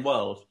the same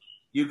world.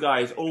 You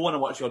guys all want to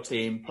watch your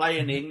team play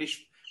in the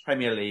English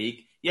Premier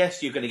League.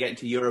 Yes, you're going to get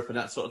into Europe and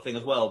that sort of thing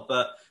as well.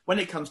 But when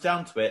it comes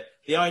down to it,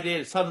 the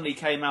idea suddenly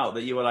came out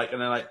that you were going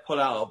to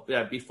pull out,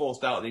 be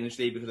forced out of the English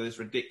League because of this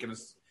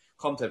ridiculous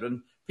content.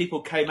 And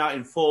people came out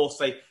in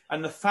force.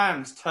 And the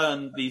fans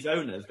turned these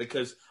owners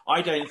because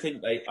I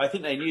think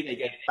they knew they'd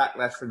get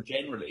backlash from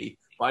generally,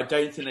 but I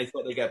don't think they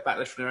thought they'd get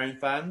backlash from their own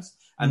fans.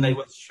 And they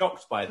were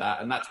shocked by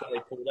that. And that's why they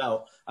pulled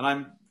out.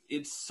 And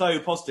it's so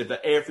positive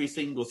that every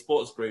single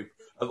sports group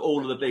of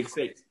all of the big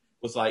six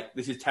was like,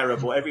 this is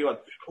terrible. Everyone,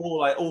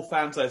 all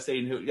fans I've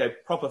seen who,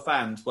 proper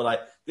fans were like,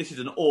 this is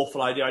an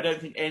awful idea. I don't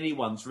think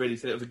anyone's really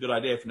said it was a good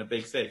idea from the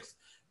big six,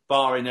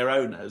 barring their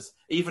owners.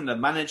 Even the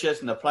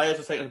managers and the players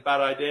were saying it was a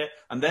bad idea,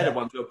 and they're the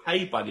ones who are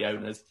paid by the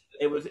owners.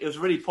 It was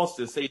really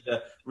positive to see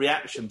the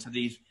reaction to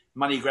these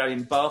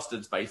money-grabbing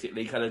bastards,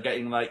 basically, being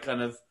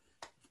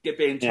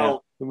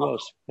told. Yeah,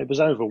 it was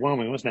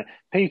overwhelming, wasn't it?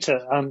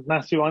 Peter,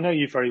 Matthew, I know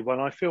you very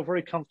well. I feel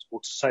very comfortable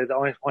to say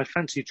that I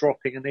fancy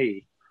dropping an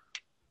E.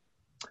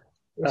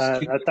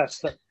 It's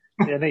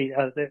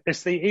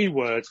the E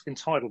word,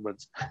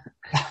 entitlement.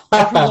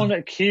 Everyone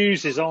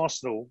accuses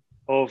Arsenal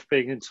of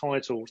being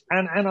entitled,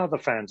 and other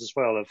fans as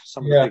well, of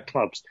some of the big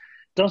clubs.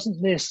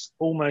 Doesn't this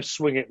almost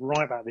swing it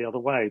right back the other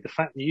way? The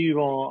fact that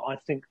you are, I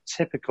think,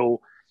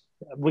 typical,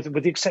 with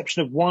the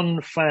exception of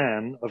one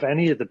fan of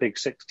any of the big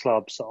six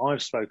clubs that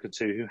I've spoken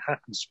to who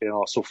happens to be an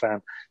Arsenal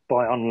fan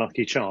by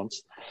unlucky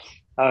chance,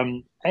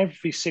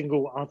 every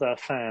single other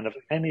fan of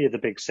any of the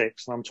big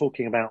six, and I'm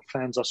talking about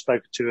fans I've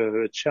spoken to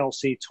who are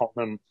Chelsea,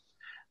 Tottenham,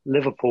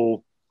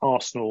 Liverpool,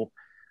 Arsenal,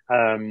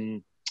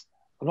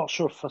 I'm not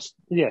sure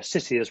if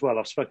City as well.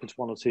 I've spoken to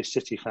one or two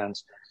City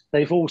fans.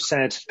 They've all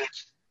said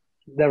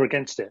they're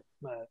against it,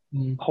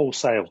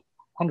 wholesale,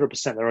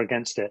 100% they're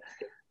against it.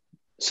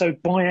 So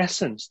by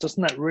essence,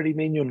 doesn't that really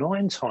mean you're not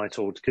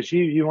entitled? Because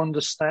you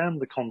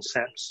understand the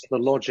concepts, the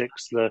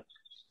logics, the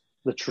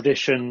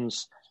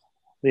traditions,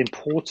 the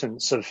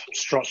importance of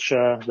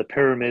structure, the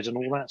pyramid, and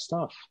all that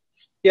stuff.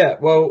 Yeah,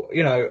 well,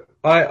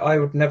 I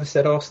would never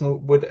say Arsenal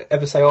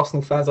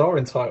fans are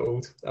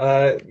entitled.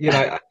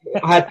 I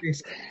had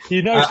this.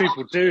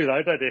 People do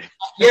though, don't you?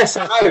 Yes,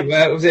 I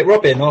know. Was it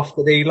Robin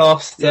after the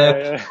last?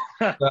 Yeah.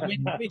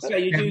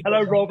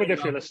 Hello, Robin,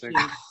 if you're listening.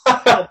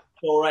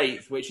 Or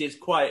eighth, which is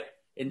quite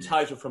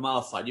entitled from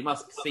our side. You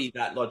must see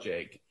that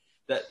logic.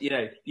 That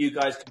you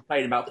guys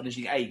complain about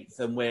finishing eighth,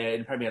 and we're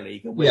in Premier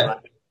League, and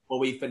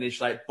we finished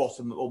like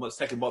bottom, almost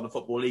second bottom of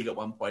Football League at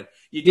one point.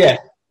 You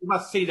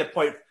must see the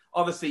point.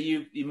 Obviously,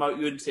 you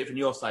wouldn't see it from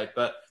your side,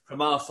 but from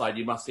our side,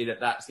 you must see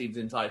that seems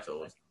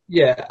entitled.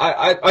 Yeah,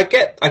 I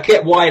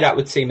get why that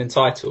would seem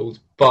entitled,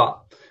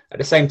 but at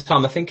the same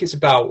time, I think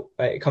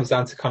it comes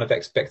down to kind of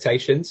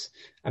expectations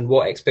and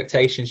what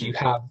expectations you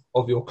have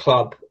of your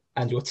club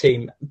and your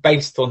team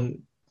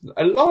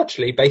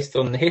largely based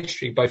on the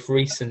history, both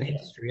recent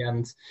history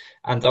and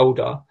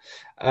older.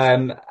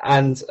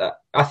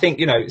 I think,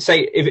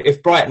 say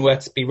if Brighton were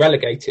to be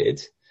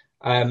relegated,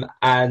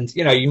 and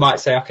you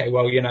might say, okay,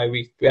 well,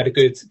 we had a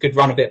good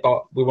run of it,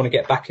 but we want to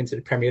get back into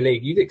the Premier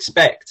League. You'd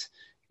expect,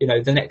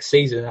 the next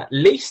season at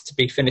least to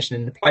be finishing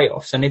in the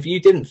playoffs. And if you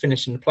didn't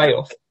finish in the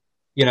playoffs,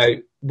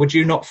 would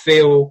you not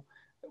feel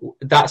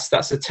that's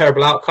a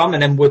terrible outcome?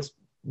 And then would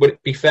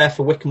it be fair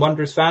for Wycombe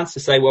Wanderers fans to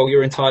say, well,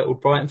 you're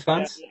entitled Brighton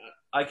fans? Yeah,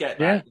 I get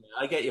that. Yeah.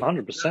 I get you.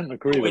 100%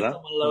 agree with that.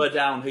 Someone lower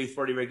down who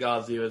probably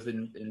regards you as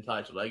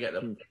entitled. I get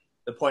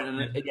the point.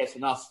 And yes,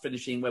 and us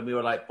finishing when we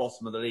were like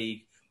bottom of the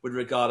league would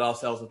regard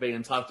ourselves as being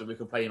entitled. We're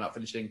complaining about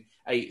finishing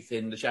eighth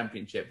in the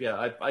Championship.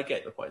 Yeah, I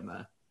get the point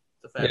there.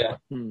 It's a fair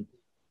point.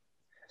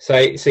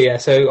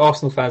 So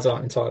Arsenal fans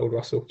aren't entitled,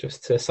 Russell,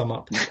 just to sum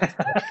up.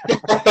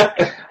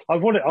 I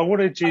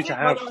wanted you to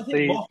have what's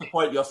the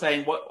point you're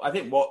saying?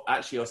 What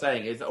actually you're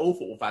saying is that all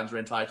football fans are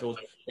entitled.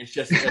 It's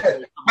just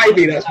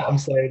maybe that's what I'm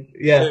saying.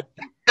 Yeah.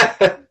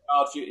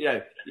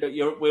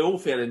 We all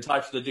feel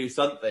entitled to do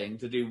something,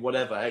 to do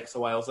whatever, X,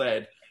 Y, or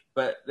Z.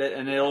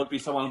 And there'll always be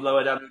someone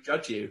lower down who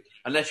judge you,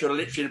 unless you're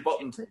literally in the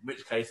bottom team, in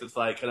which case it's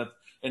like kind of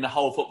in the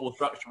whole football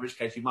structure, in which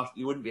case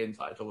you wouldn't be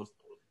entitled.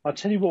 I'll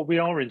tell you what we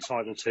are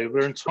entitled to.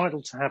 We're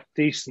entitled to have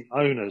decent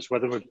owners,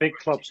 whether we're big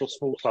clubs or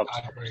small clubs.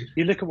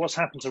 You look at what's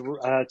happened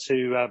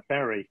to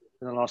Bury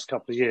in the last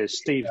couple of years.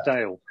 Steve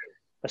Dale,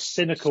 a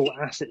cynical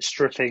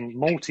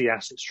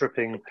multi-asset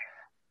stripping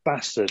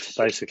bastard,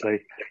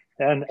 basically,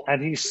 and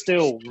he's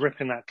still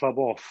ripping that club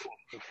off.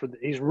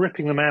 He's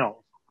ripping them out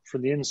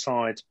from the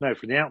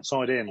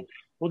outside in,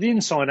 or the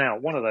inside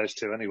out. One of those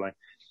two, anyway.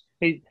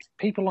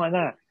 People like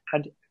that,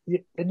 and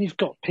you've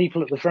got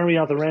people at the very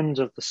other end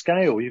of the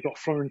scale. You've got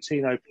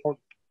Florentino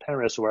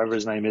Perez, or whatever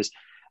his name is,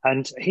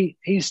 and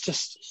he's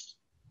just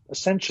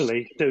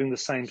essentially doing the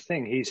same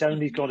thing. He's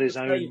only got his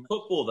own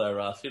football, though,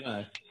 Russ.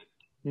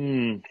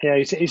 Yeah,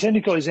 he's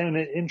only got his own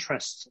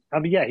interests. I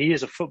mean, yeah, he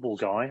is a football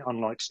guy,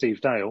 unlike Steve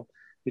Dale,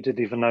 who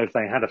didn't even know if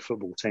they had a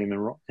football team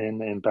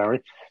in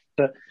Bury.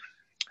 But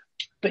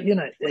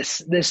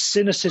there's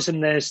cynicism,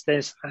 there's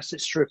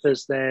asset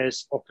strippers,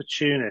 there's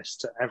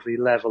opportunists at every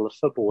level of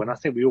football, and I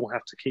think we all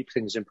have to keep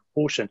things in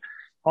proportion.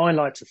 I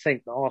like to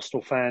think that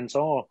Arsenal fans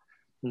are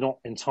not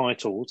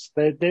entitled.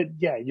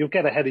 You'll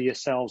get ahead of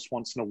yourselves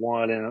once in a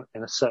while in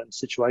a certain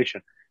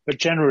situation, but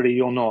generally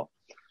you're not.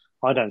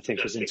 I don't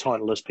think as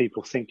entitled as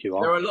people think you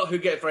are. There are a lot who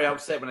get very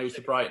upset when I used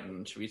to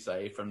Brighton, should we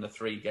say, from the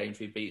 3 games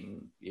we've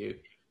beaten you.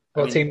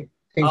 Teams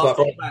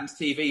Arsenal like fans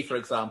TV, for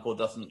example,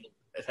 doesn't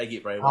take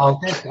it very well.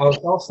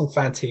 Arsenal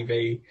fan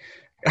TV.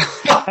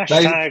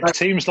 Hashtag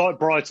teams like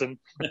Brighton.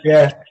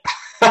 Yeah.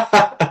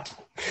 That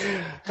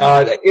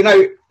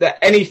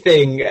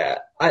anything.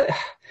 I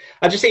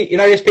just think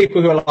there's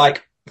people who are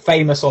like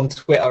famous on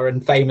Twitter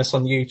and famous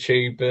on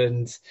YouTube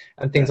and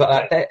things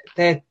like that.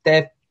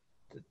 They're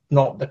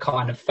not the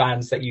kind of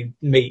fans that you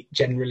meet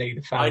generally.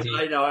 The fans.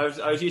 I know. I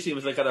was using it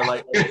as a kind of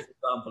like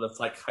example of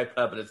like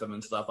hyperbolism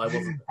and stuff. I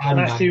wasn't.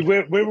 Matthew,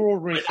 we're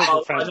ordinary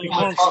football fans. We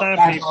can't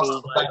stand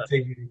people.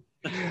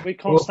 We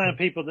can't stand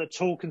people that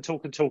talk and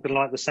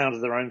like the sound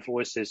of their own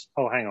voices.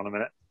 Oh, hang on a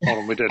minute. Hold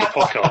on, we're doing a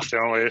podcast,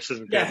 aren't we? This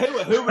isn't good.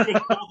 Who would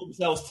record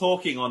themselves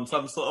talking on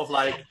some sort of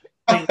like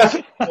thing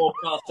to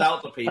broadcast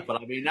out to people?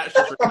 I mean, that's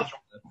just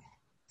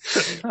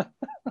ridiculous.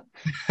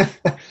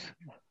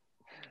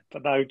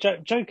 But no,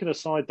 joking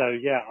aside though,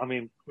 yeah, I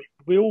mean,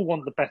 we all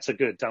want the better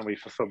good, don't we,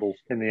 for football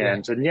in the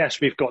end? And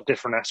yes, we've got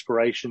different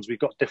aspirations, we've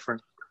got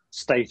different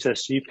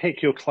status. You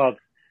pick your club,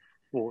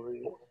 or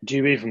do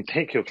you even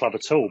pick your club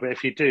at all? But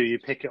if you do, you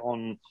pick it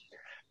on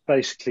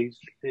basically,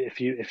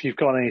 if you've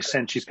got any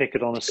sense, you pick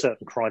it on a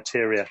certain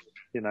criteria.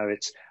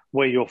 It's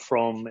where you're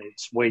from,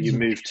 it's where you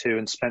moved to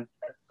and spent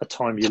a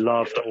time you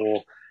loved,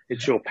 or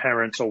it's your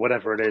parents or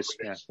whatever it is,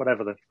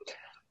 whatever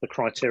the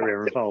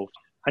criteria involved.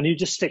 and you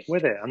just stick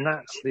with it. And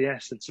that's the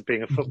essence of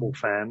being a football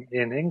fan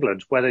in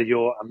England, whether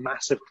you're a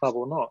massive club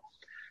or not.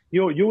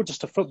 You're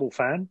just a football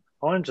fan.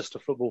 I'm just a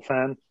football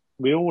fan.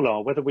 We all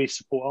are, whether we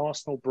support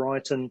Arsenal,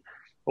 Brighton,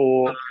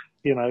 or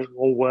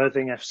or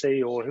Worthing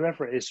FC or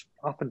whoever it is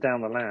up and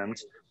down the land.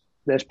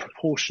 There's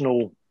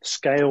proportional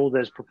scale.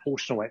 There's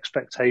proportional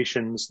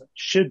expectations that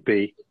should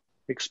be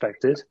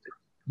expected.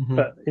 Mm-hmm.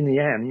 But in the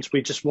end,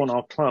 we just want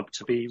our club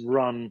to be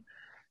run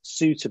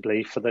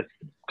suitably for the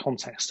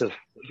context of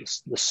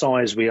the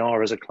size we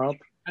are as a club.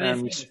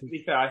 And to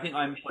be fair, I think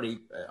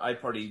I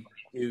probably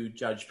do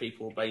judge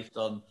people based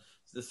on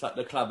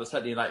the club, but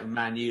certainly like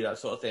Man U, that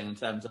sort of thing, in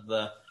terms of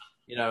the,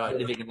 like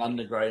living in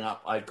London growing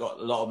up, I've got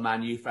a lot of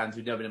Man U fans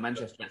who've never been to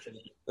Manchester.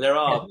 But there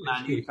are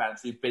Man U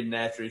fans who've been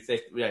there through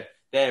thick,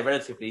 they're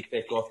relatively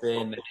thick or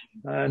thin.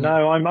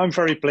 No, I'm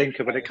very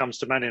blinker when it comes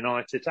to Man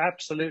United.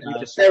 Absolutely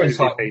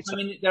I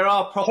mean, there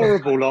are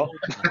horrible lot.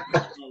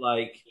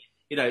 Like,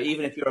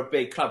 even if you're a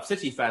big club,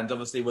 City fans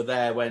obviously were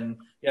there when,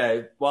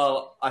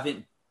 well, I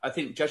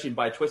think judging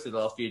by Twitter the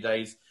last few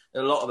days,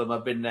 a lot of them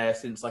have been there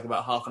since like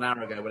about half an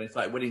hour ago when it's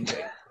like winning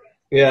games.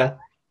 Yeah.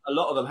 A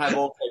lot of them have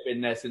also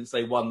been there since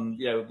they won,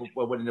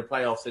 were winning the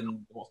playoffs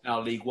in what's now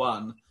League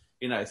One.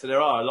 So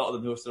there are a lot of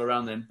them who are still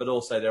around then, but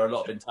also there are a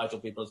lot of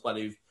entitled people as well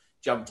who've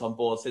jumped on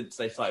board since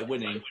they started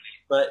winning.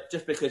 But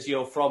just because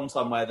you're from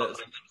somewhere that's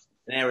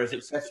an area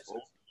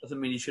successful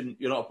doesn't mean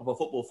you're not a proper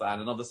football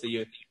fan. And obviously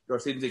you're a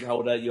season ticket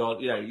holder. You're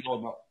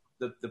not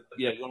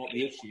you're not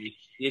the issue.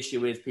 The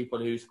issue is people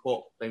who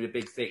support maybe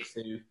Big Six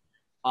who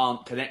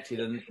aren't connected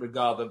and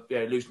regard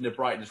losing to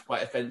Brighton is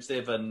quite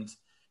offensive. And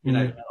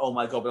oh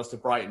my God, we lost to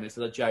Brighton. It's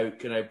a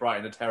joke.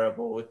 Brighton are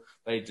terrible.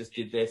 They just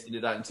did this and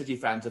did that. And City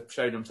fans have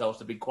shown themselves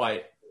to be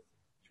quite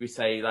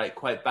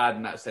bad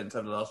in that sense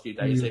over the last few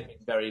days. They've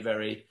been very,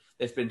 very.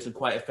 There's been some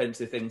quite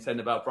offensive things said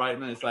about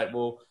Brighton, and it's like,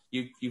 well,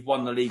 you've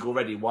won the league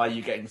already. Why are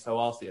you getting so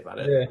arsy about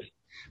it? Yeah.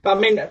 But I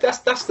mean,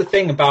 that's the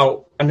thing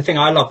about, and the thing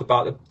I love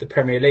about the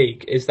Premier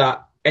League is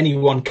that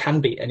anyone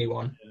can beat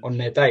anyone on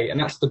their day, and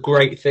that's the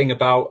great thing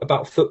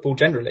about football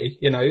generally,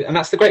 and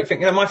that's the great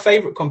thing. My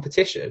favourite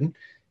competition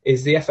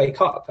is the FA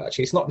Cup.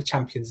 Actually, it's not the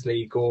Champions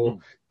League or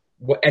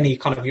any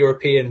kind of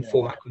European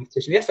format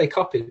competition. The FA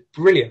Cup is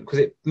brilliant because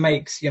it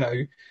makes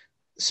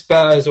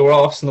Spurs or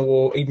Arsenal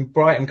or even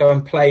Brighton go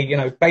and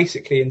play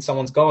basically in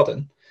someone's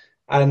garden,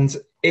 and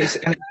it's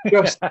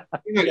just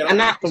and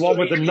that's the one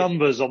with the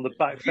numbers on the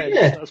back fence.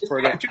 Yeah, that's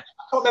brilliant. I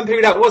can't remember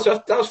who that was.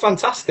 That was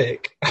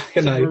fantastic.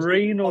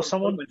 Marine or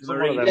someone.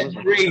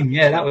 Marine.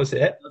 Yeah, that was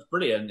it. That's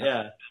brilliant.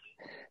 Yeah.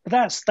 But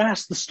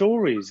that's the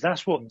stories.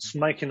 That's what's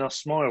making us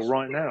smile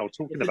right now,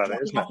 talking about it,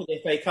 isn't it?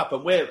 The FA Cup,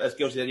 and we're as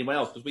guilty as anyone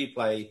else because we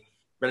play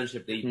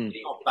relatively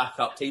not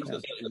backup teams.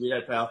 We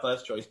don't play our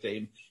first choice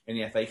team in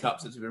the FA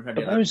Cup since we've been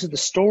Premier League. Those are the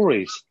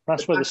stories.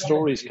 That's where the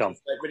stories come.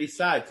 It's really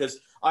sad because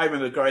I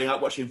remember growing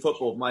up watching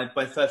football. My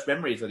first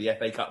memories of the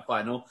FA Cup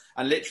final,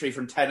 and literally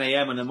from 10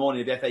 a.m. in the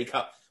morning of the FA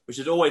Cup, which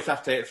is always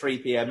Saturday at 3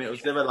 p.m. It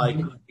was never like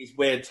these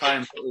weird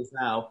times that it is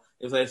now.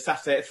 It was a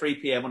Saturday at 3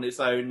 p.m. on its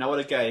own, no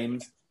other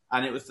games.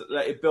 And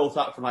it built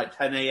up from like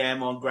 10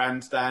 a.m. on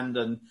grandstand,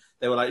 and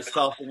they were like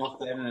starting off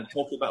then and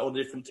talking about all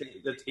the different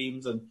the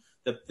teams and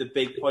the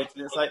big points.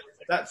 And it's like,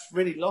 that's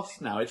really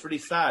lost now. It's really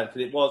sad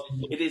because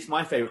it is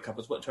my favourite cup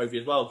trophy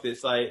as well, because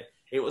it's like,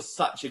 it was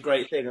such a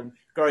great thing. And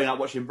growing up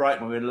watching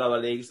Brighton when we were in lower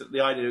leagues,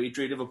 the idea that we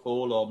drew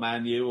Liverpool or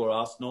Man U or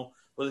Arsenal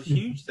was a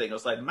huge thing. It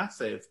was like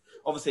massive.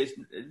 Obviously,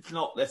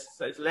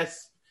 it's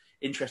less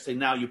interesting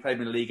now. You play in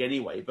the league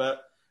anyway,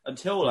 but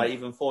until like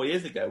even 4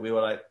 years ago, we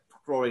were like,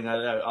 drawing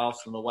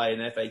Arsenal away in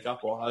the FA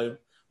Cup or home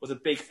was a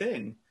big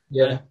thing.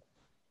 Yeah.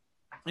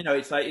 And,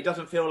 it's like, it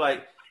doesn't feel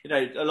like,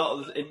 a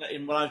lot of,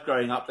 when I was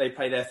growing up, they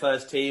play their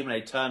first team and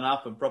they turn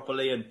up and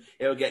properly and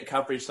it would get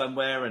coverage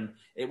somewhere and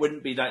it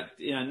wouldn't be like,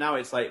 now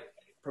it's like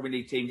Premier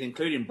League teams,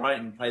 including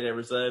Brighton, play their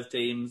reserve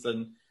teams.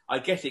 And I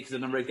get it because of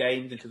the number of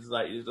games and because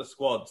like the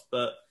squads,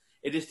 but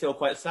it is still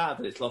quite sad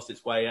that it's lost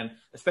its way. And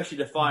especially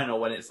the final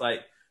when it's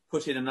like,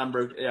 put in a number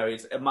of,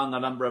 it's among a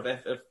number of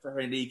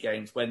Premier League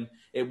games when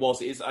it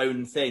was its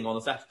own thing on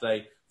a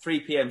Saturday, 3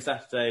 p.m.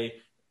 Saturday,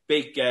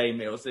 big game.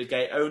 It was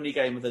the only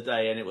game of the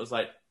day, and it was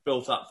like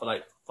built up for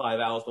like 5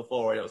 hours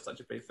before. It was such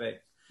a big thing.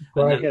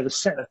 Right. Yeah, the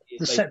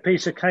set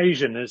piece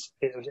occasion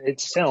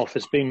itself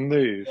has been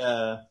moved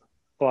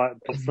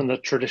from the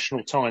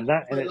traditional time.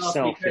 That in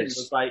itself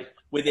was like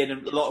within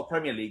a lot of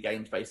Premier League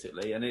games,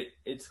 basically, and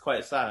it's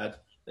quite sad.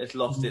 It's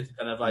lost its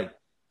kind of like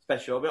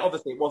special. But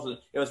obviously, it wasn't.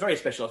 It was very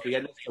special last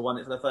weekend. They won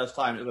it for the first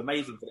time. It was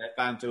amazing for their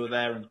fans who were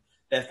there and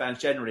their fans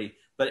generally.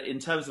 But in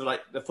terms of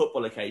like the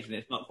football occasion,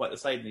 it's not quite the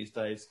same these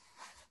days.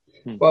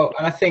 Well,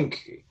 and I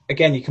think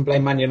again, you can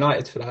blame Man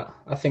United for that.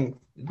 I think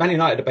Man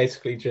United are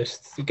basically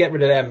just you get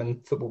rid of them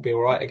and football will be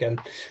all right again.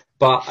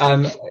 But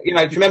do you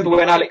remember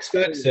when Alex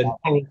Ferguson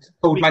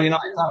pulled Man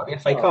United out of the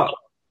FA Cup?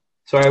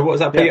 Sorry, what was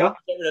that, Peter?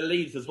 Get rid of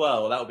Leeds as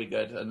well. That would be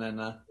good. And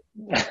then.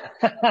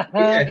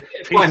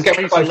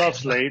 Peter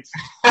loves Leeds.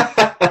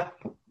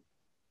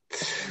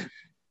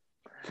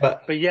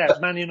 But yeah,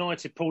 Man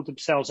United pulled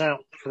themselves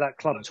out for that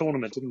club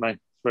tournament, didn't they,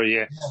 for a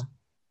year?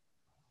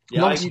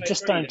 Yeah, You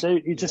just don't do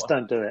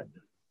it.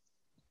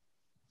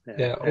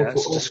 Yeah,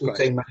 awful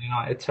team, Man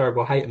United.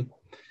 Terrible. I hate them.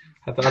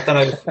 I don't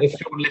know if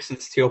Sean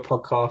listens to your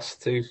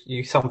podcast, who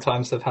you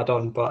sometimes have had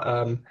on, but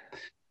I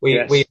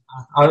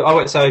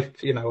went. So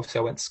obviously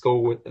I went to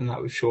school and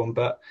that with Sean,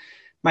 but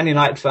Man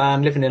United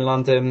fan, living in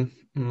London.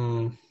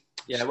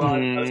 Yeah, well,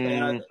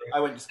 I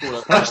went to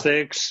school.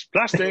 Plastics.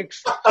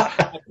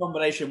 The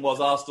combination was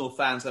Arsenal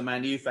fans and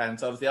Man U fans.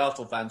 So obviously,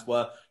 Arsenal fans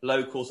were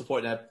local,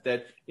 supporting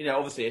their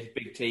obviously it's a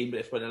big team, but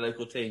it's for their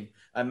local team.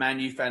 And Man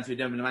U fans who'd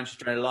never been to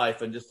Manchester in their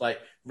life and just like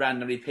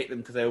randomly picked them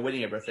because they were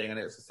winning everything. And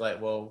it was just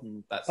like, well,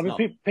 that's not.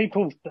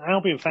 People,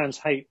 Albion fans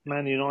hate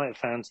Man United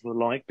fans and the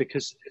like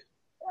because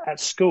at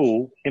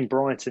school in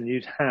Brighton,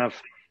 you'd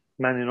have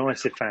Man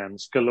United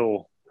fans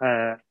galore.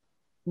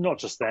 Not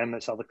just them,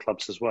 it's other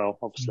clubs as well.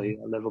 Obviously,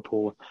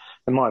 Liverpool.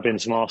 There might have been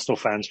some Arsenal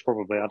fans,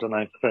 probably. I don't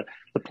know. But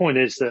the point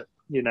is that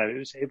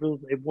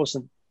it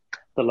wasn't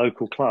the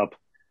local club,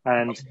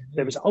 and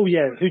there was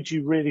who do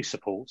you really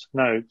support?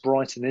 No,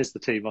 Brighton is the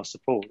team I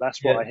support.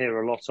 That's what I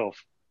hear a lot of.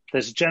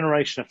 There's a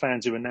generation of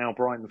fans who are now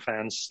Brighton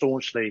fans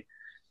staunchly,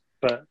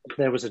 but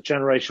there was a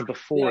generation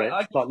before it.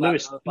 Like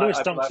Lewis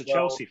Dunk's a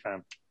Chelsea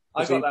fan.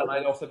 I got that. And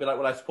I'd also be like,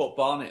 well, I support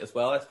Barnet as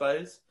well, I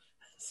suppose.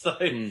 So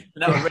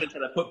that was really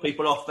kind of put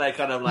people off there,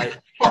 kind of like.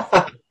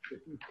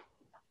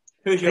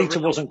 Peter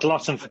wasn't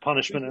glutton for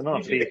punishment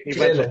enough. He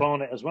went for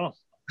Barnet as well.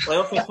 I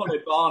often follow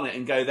Barnet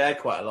and go there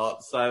quite a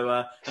lot. So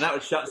and that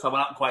would shut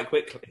someone up quite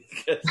quickly.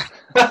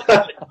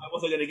 I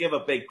wasn't going to give a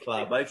big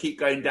club. I keep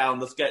going down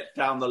the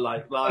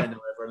line or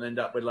whatever, and end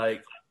up with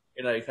like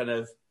kind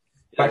of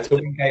back to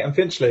Wingate and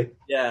Finchley.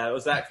 Yeah,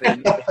 exactly.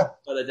 And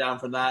further down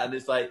from that, and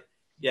it's like,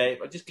 I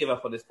just give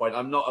up on this point.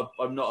 I'm not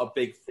a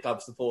big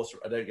club supporter.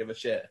 I don't give a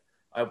shit.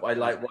 I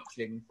like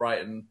watching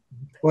Brighton.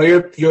 Well,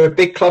 you're a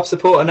big club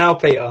supporter now,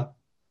 Peter.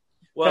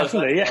 Well,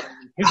 definitely, yeah.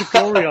 He's a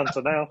glory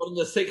hunter now. One of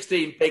the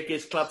 16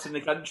 biggest clubs in the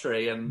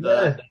country, and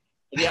I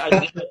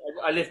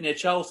live near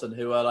Charlton,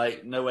 who are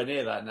like nowhere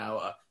near that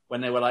now.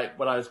 When they were like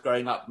when I was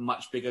growing up,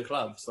 much bigger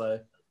clubs. So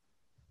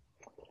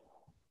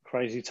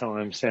crazy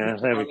times. Yeah,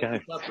 there we go.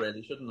 Club,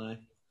 really, shouldn't they?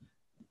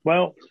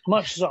 Well,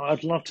 much as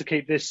I'd love to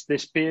keep this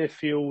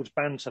beer-fueled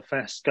banter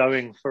fest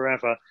going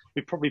forever,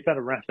 we probably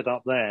better wrap it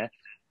up there.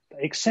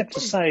 Except to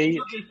say...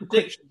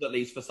 Predictions, at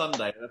least, for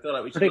Sunday. I feel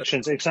like we should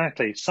predictions,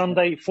 exactly.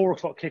 Sunday,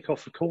 4:00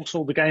 kickoff, of course,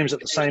 all the games at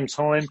the same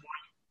time.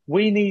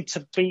 We need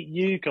to beat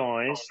you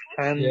guys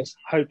and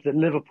hope that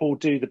Liverpool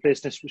do the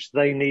business which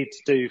they need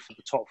to do for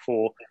the top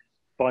four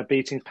by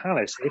beating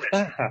Palace. If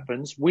that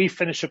happens, we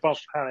finish above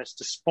Palace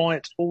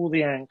despite all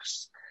the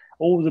angst,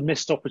 all the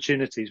missed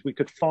opportunities. We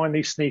could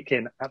finally sneak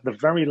in at the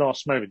very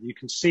last moment. You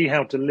can see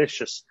how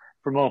delicious,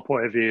 from our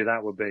point of view,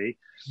 that would be.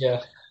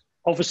 Yeah.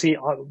 Obviously,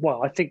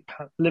 I think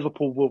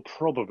Liverpool will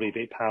probably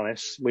beat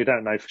Palace. We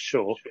don't know for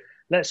sure.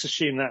 Let's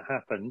assume that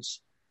happens.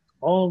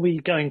 Are we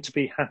going to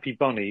be happy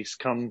bunnies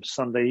come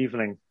Sunday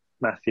evening,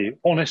 Matthew?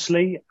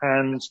 Honestly,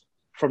 and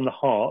from the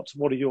heart,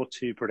 what are your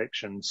two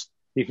predictions?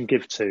 You can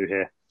give two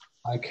here.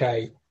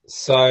 Okay,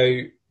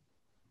 so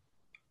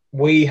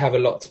we have a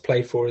lot to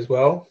play for as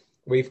well.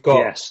 We've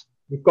got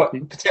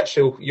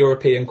potential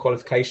European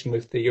qualification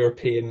with the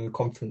European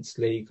Conference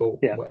League.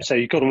 So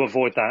you've got to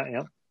avoid that,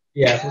 yeah.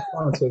 Yeah, we're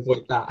trying to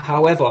avoid that.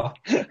 However,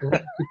 we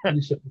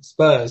finish up with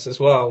Spurs as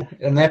well,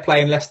 and they're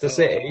playing Leicester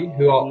City,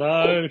 who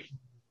are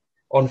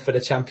on for the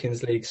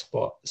Champions League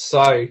spot.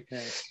 So,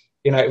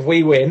 if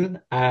we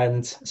win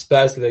and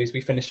Spurs lose,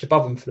 we finish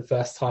above them for the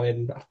first time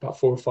in about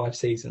 4 or 5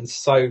 seasons.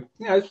 So,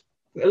 a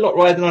lot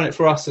riding on it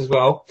for us as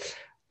well.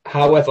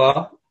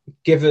 However,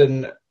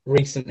 given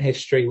recent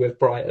history with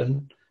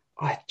Brighton,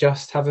 I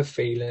just have a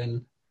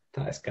feeling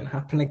that it's going to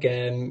happen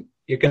again.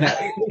 We're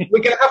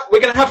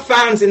gonna have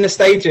fans in the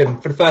stadium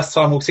for the first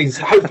time all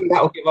season. So hopefully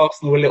that will give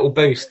Arsenal a little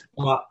boost.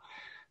 But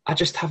I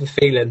just have a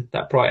feeling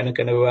that Brighton are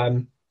going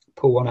to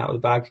pull one out of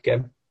the bag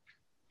again.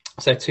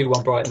 So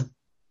 2-1 Brighton.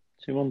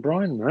 2-1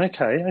 Brighton.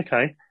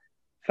 Okay.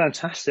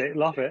 Fantastic.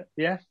 Love it.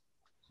 Yeah.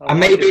 And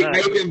maybe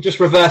I'm just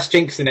reverse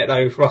jinxing it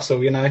though,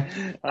 Russell. I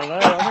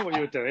know what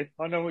you're doing.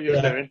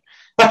 doing.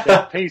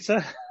 Yeah,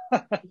 Peter.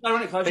 It's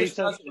ironic. I was just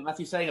what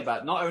Matthew's saying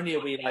about not only are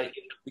we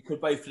we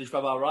could both finish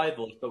above our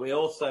rivals, but we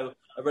also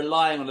are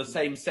relying on the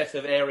same set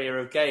of area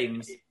of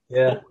games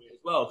as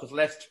well. Because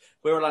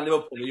we're relying on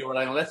Liverpool, you're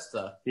relying on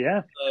Leicester.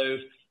 Yeah. So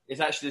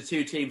it's actually the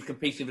two teams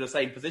competing for the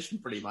same position,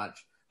 pretty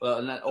much,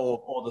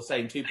 or the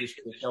same two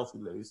positions if Chelsea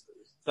lose.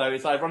 So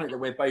it's ironic that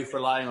we're both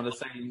relying on the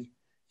same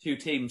two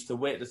teams to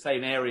win, the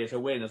same area to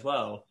win as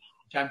well,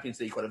 Champions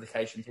League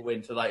qualification to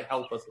win to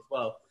help us as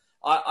well.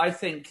 I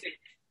think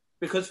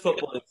because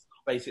football is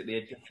basically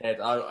a dickhead,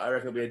 I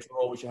reckon it'll be a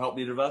draw which will help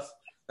neither of us.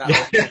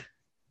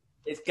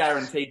 It's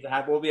guaranteed to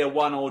happen. It will be a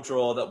 1-1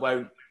 draw that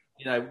won't,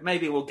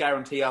 maybe we'll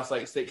guarantee us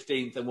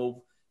 16th and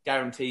we'll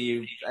guarantee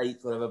you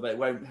 8th, whatever, but it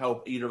won't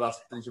help either of us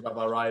finish above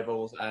our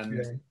rivals.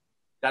 And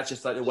that's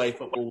just the way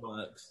football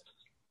works.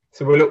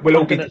 So we'll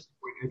all be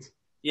disappointed.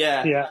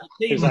 Yeah,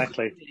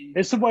 exactly.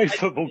 It's the way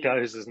football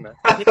goes, isn't it?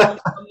 I think some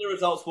of the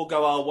results will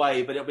go our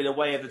way, but it'll be the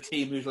way of the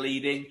team who's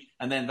leading,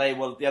 and then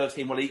the other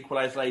team will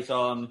equalise later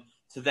on,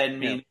 to then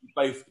mean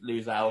both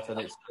lose out, and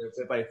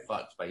they're both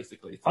fucked,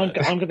 basically. So.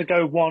 I'm going to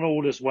go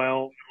 1-1 as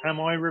well. Am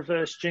I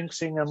reverse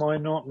jinxing? Am I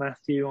not,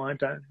 Matthew? I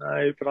don't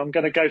know, but I'm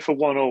going to go for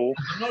 1-1.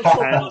 I'm not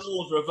sure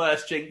 1-1's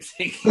reverse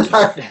jinxing.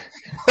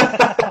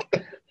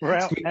 We're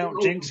out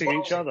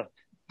jinxing each other.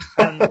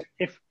 And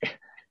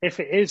if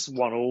it is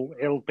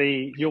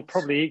 1-1, you'll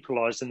probably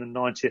equalise in the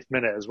 90th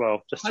minute as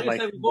well, just to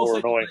make it more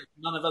annoying.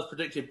 None of us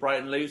predicted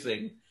Brighton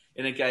losing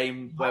in a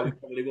game where we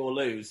probably will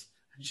lose.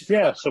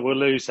 Yeah, so we'll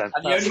lose then.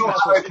 And that's what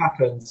I hope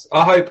happens.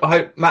 I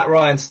hope Matt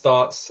Ryan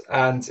starts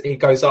and he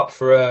goes up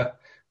for a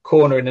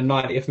corner in the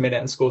 90th minute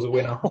and scores a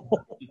winner.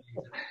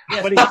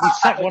 Yes. Well,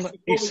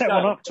 he set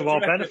one up to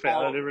our benefit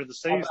earlier in the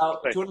season.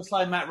 Do you want to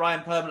sign Matt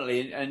Ryan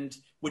permanently? And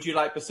would you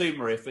like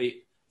Basuma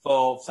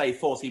for say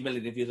 40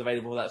 million if he was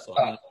available for that sort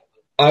of thing?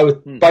 I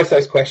would both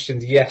those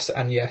questions, yes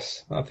and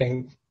yes. I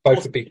think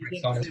both would be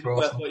great signings for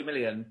us. 40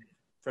 million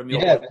from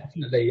your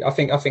definitely. I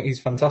think he's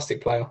a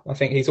fantastic player. I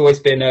think he's always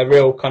been a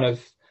real kind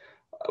of,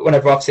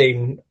 whenever I've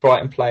seen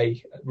Brighton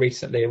play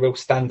recently, a real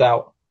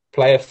standout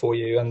player for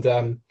you.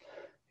 And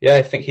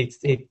I think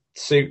he'd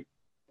suit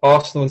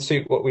Arsenal and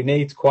suit what we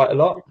need quite a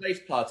lot. Replace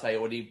Partey,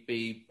 or would he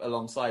be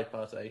alongside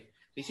Partey?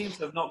 He seems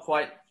to have not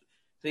quite.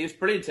 He was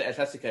brilliant at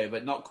Atletico,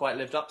 but not quite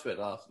lived up to it at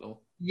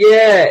Arsenal.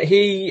 Yeah,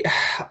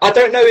 I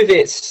don't know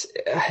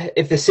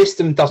if the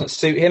system doesn't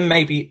suit him,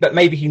 maybe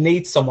he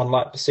needs someone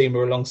like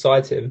Basuma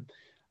alongside him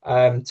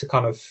to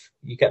kind of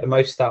you get the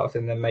most out of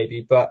him then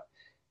maybe. But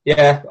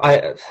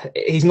yeah,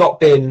 he's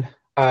not been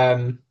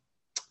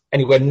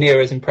anywhere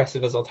near as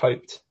impressive as I'd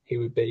hoped he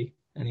would be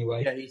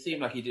anyway. Yeah, he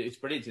seemed like he's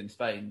brilliant in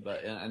Spain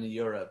and in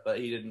Europe, but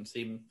he didn't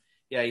seem.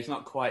 Yeah, he's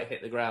not quite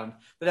hit the ground.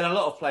 But then a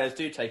lot of players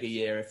do take a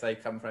year if they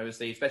come from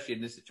overseas, especially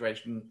in this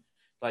situation.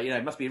 Like,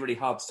 it must be really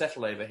hard to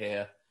settle over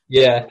here.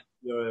 Yeah.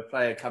 You're a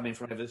player coming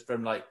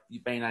from like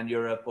mainland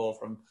Europe or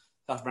from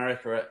South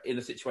America in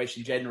a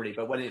situation generally.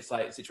 But when it's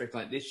like a situation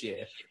like this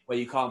year, where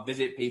you can't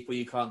visit people,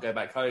 you can't go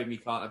back home, you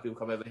can't have people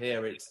come over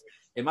here,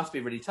 it must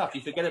be really tough.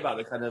 You forget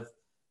about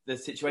the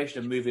situation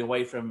of moving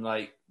away from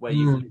like where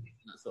you live and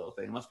that sort of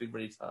thing. It must be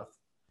really tough.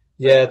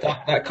 Yeah,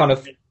 that kind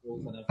of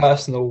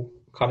personal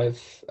kind of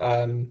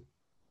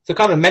the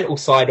kind of mental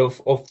side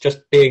of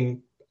just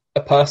being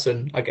a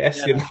person, I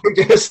guess. Yeah.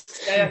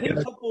 I think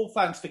football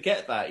fans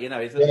forget that.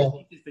 It's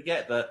easy to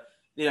forget that.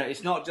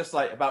 It's not just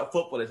like about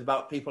football; it's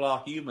about people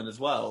are human as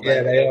well.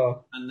 They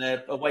are, and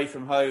they're away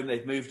from home.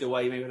 They've moved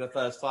away maybe for the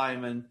first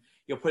time, and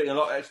you're putting a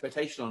lot of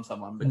expectation on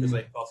someone because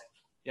they cost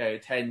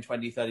 10,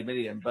 20, 30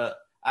 million. But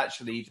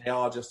actually, they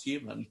are just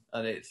human,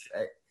 and it's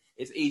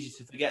easy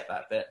to forget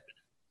that bit.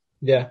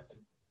 Yeah.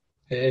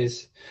 It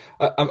is.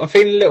 I'm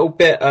feeling a little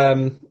bit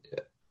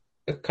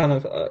kind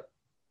of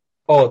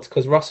odd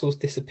because Russell's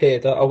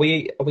disappeared. Are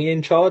we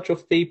in charge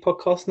of the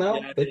podcast now?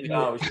 Yeah, I think we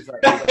are. Which is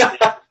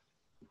like,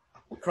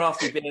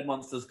 crafty beer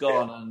monster's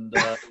gone, and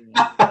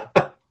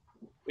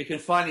we can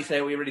finally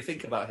say what we really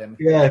think about him.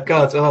 Yeah,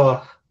 God.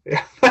 Oh,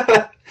 yeah.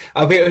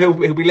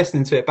 He'll be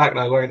listening to it back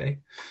now, won't he?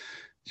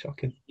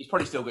 Shocking. He's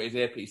probably still got his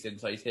earpiece in,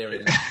 so he's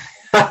hearing it.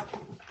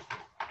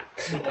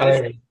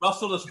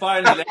 Russell has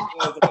finally let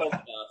go of the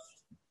podcast.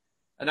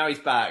 And now he's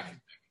back.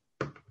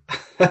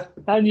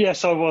 And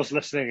yes, I was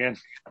listening in.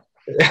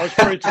 I was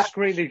very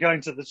discreetly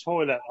going to the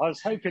toilet. I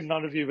was hoping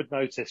none of you would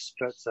notice,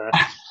 but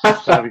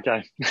there we go.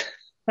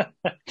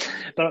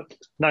 But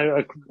no,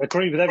 I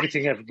agree with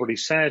everything everybody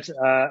said.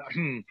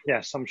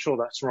 Yes, I'm sure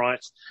that's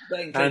right.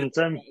 And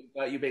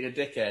about you being a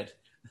dickhead.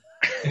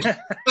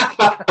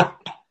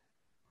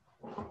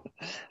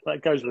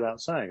 That goes without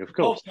saying, of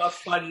course. Podcast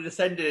finally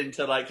descended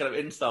into like kind of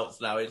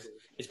insults now.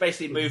 It's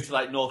basically moved to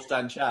like North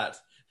Stand chat.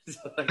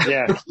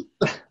 Yeah.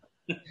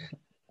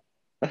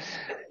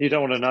 You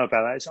don't want to know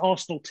about that. It's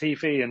Arsenal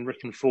TV in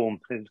written form,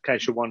 in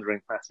case you're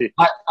wondering, Matthew.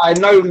 I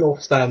know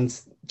North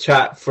Stand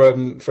chat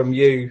from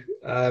you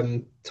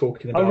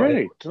talking about it. Oh,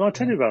 really? Did I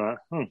tell you about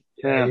that? Oh,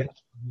 yeah.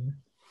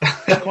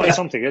 It's quite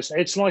something.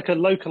 It's like a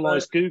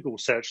localised Google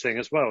search thing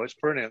as well. It's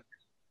brilliant.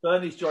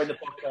 Bernie's joined the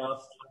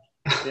podcast.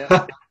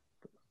 Yeah.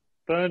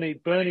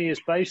 Bernie is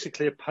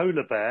basically a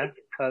polar bear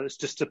that's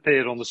just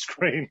appeared on the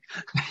screen.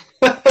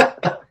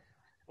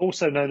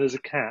 Also known as a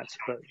cat,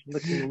 but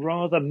looking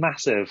rather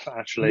massive,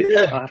 actually,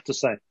 I have to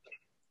say.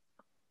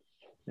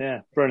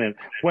 Yeah, brilliant.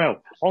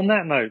 Well, on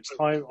that note,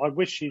 I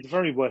wish you the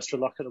very worst of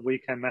luck at the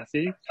weekend,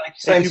 Matthew.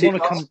 If you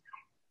want to come...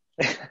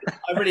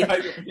 I really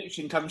hope your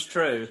prediction comes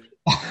true.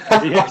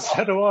 Yes,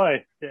 so do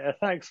I. Yeah,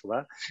 thanks for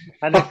that.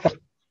 And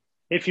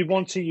if you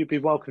want to, you'd be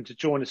welcome to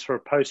join us for a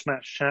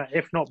post-match chat.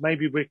 If not,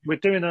 maybe we're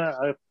doing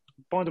a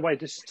by the way,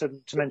 just to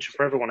mention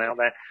for everyone out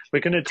there,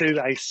 we're going to do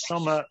a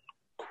summer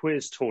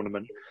quiz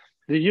tournament.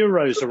 The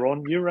Euros are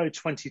on. Euro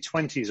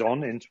 2020 is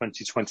on in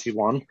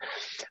 2021.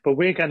 But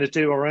we're going to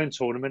do our own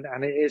tournament,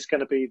 and it is going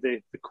to be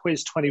the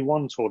Quiz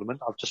 21 tournament.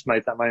 I've just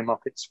made that name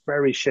up. It's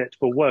very shit.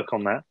 We'll work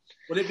on that.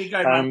 Would it be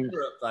going around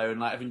Europe, though, and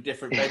like having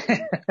different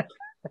venues?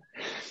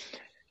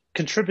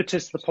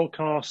 contributors to the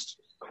podcast,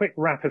 quick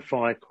rapid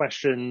fire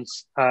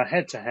questions,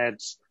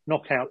 head-to-heads,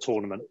 knockout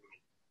tournament.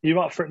 You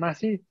up for it,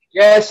 Matthew?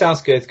 Yeah,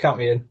 sounds good. Count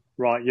me in.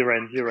 Right, you're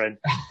in. You're one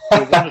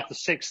of the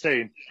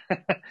 16.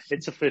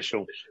 It's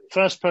official.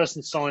 First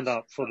person signed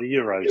up for the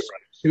Euros.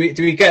 Do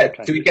we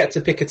get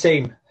to pick a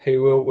team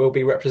who will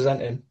be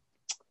representing?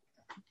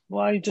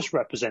 Well, you just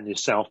represent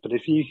yourself, but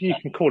if you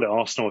can call it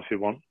Arsenal if you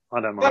want.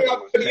 I don't mind.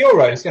 For the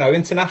Euros,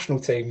 international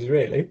teams,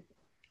 really.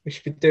 We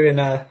should be doing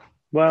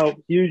Well,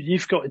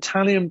 you've got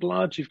Italian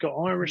blood, you've got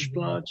Irish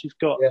blood, you've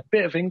got a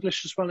bit of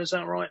English as well. Is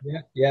that right?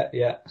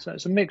 Yeah. So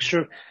it's a mixture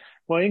of.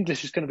 Well,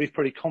 English is going to be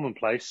pretty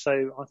commonplace,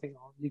 so I think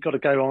you've got to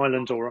go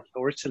Ireland or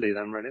Italy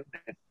then, really.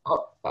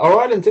 Are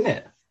Ireland in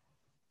it?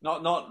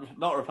 Not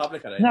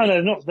Republic, I don't No, think.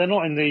 they're not. They're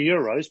not in the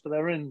Euros, but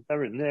they're in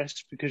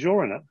this because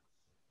you're in it.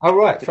 Oh,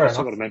 right, fair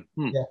enough. What I mean.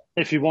 Yeah.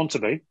 If you want to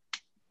be.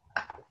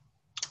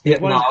 Yeah,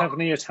 You won't have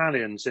any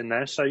Italians in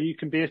there, so you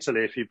can be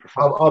Italy if you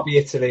prefer. I'll be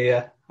Italy.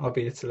 Yeah, I'll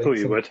be Italy. Thought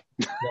you would.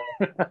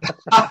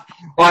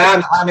 Well,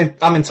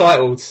 I'm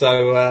entitled,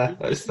 so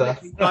that's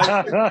Question.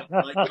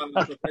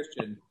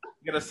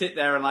 You're gonna sit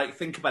there and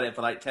think about it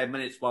for 10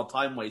 minutes while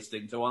time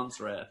wasting to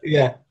answer it.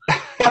 Yeah.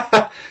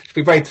 Should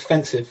be very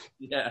defensive.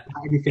 Yeah.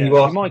 Anything you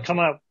ask.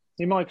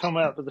 You might come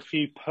out with a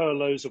few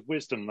Pirlos of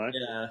wisdom, though.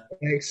 Yeah.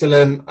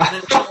 Excellent. And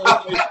you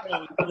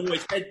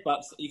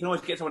can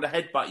always get someone to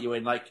headbutt you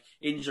in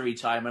injury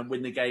time and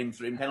win the game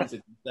through penalties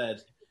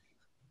instead.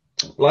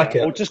 Like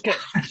it. Or just get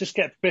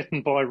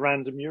bitten by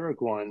random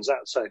Uruguayans.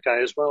 That's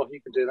okay as well. You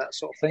can do that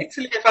sort of thing.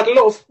 Italy have had a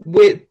lot of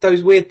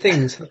weird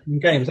things in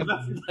games.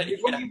 When you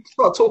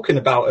start talking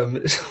about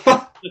them,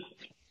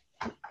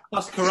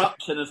 Plus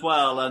corruption as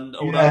well and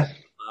all that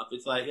stuff.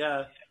 It's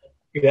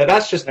yeah,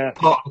 that's just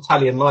part of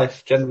Italian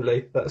life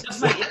generally. That's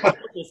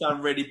it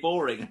sound really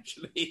boring,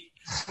 actually.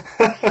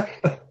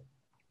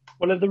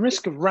 Well, at the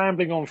risk of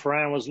rambling on for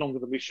hours longer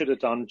than we should have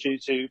done due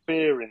to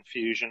beer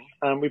infusion,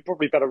 we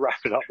probably better wrap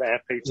it up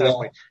there, Peter, haven't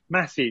we?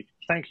 Matthew,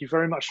 thank you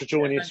very much for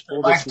joining us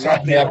for this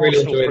lovely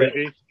Arsenal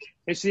preview.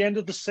 It's the end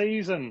of the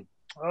season.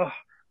 Oh,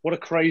 what a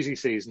crazy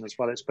season as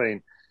well it's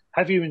been.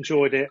 Have you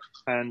enjoyed it?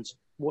 And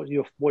what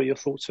are your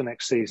thoughts for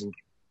next season?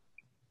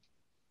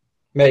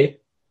 Me?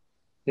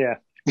 Yeah.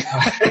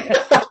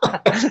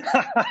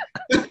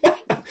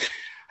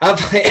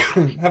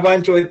 Have I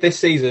enjoyed this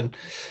season?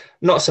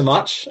 Not so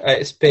much.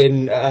 It's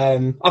been.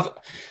 Do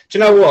you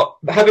know what?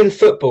 Having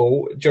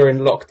football during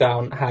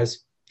lockdown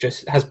has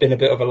been a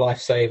bit of a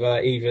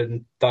lifesaver.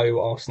 Even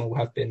though Arsenal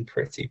have been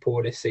pretty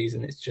poor this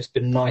season, it's just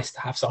been nice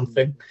to have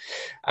something.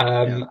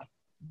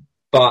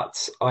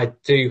 But I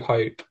do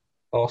hope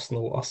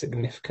Arsenal are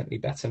significantly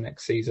better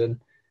next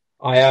season.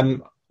 I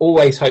am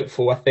always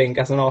hopeful. I think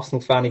as an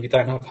Arsenal fan, if you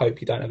don't have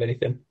hope, you don't have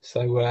anything.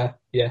 So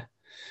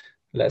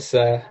let's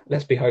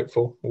be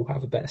hopeful. We'll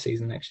have a better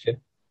season next year.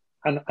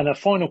 And a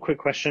final quick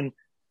question: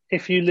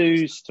 if you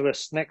lose to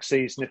us next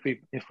season,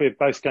 if we're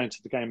both going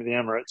to the game at the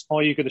Emirates,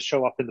 are you going to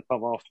show up in the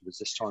pub afterwards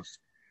this time?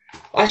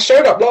 I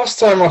showed up last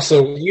time,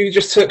 Russell. You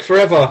just took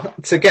forever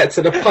to get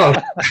to the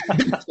pub,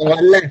 so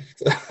I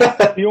left.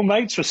 Your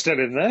mates were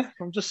still in there.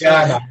 I'm just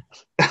saying.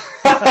 Yeah,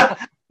 I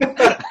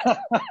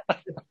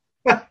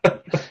know.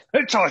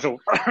 Title.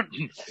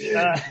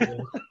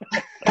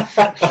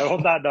 So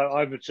on that note,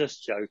 I'm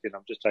just joking.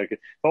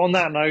 But on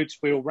that note,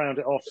 we'll round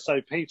it off. So,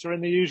 Peter,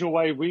 in the usual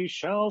way, we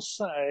shall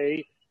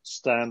say,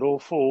 stand or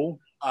fall.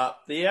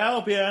 Up the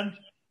Albion.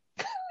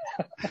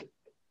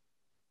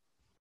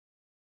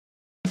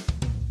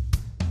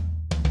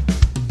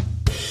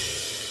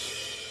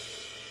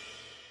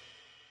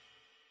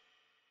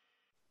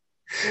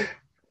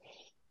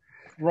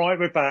 Right,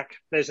 we're back.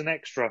 There's an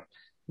extra.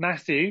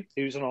 Matthew,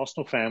 who's an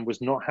Arsenal fan, was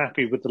not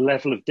happy with the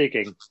level of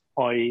digging,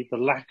 i.e. the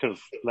lack of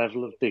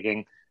level of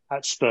digging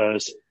at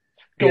Spurs.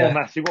 Go on,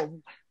 Matthew.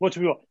 What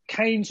do we want?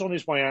 Kane's on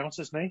his way out,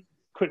 isn't he?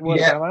 Quick word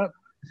about that.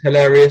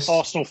 Hilarious.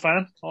 Arsenal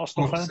fan.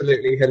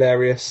 Absolutely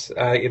hilarious.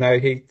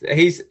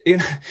 He's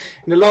in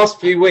the last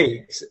few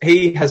weeks,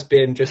 he has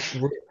been just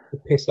ripped the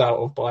piss out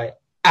of by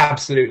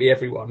absolutely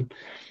everyone.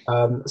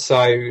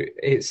 So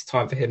it's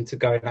time for him to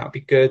go, and that'll be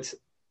good.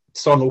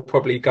 Son will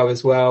probably go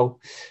as well.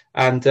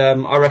 And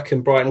I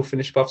reckon Brighton will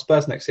finish above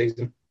Spurs next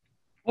season.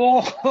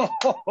 Oh,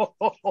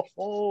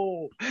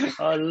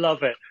 I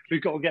love it.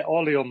 We've got to get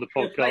Ollie on the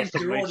podcast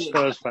and make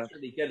Spurs fans. That's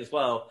really good as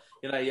well.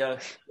 You're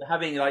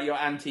having your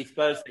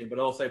anti-Spurs thing, but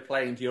also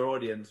playing to your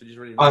audience, which is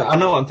really nice. I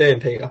know what I'm doing,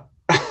 Peter.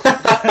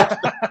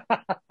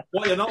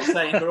 What you're not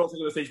saying, we're also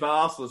going to finish by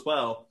Arsenal as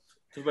well.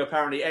 Because we're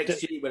apparently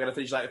XG, we're going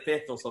to finish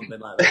 5th or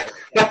something like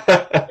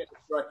that.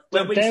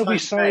 When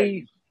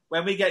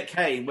we get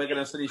Kane, we're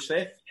going to finish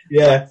 5th.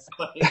 Yeah.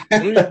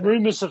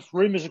 Rumours of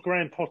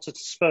Graham Potter to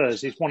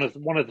Spurs. He's one of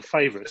the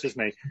favourites,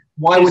 isn't he?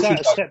 Why would he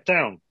a step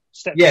down?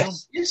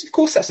 Yes, of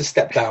course that's a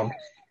step down.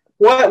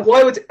 Why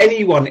would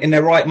anyone in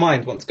their right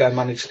mind want to go and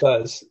manage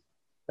Spurs?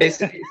 Would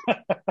you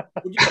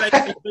make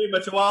a rumour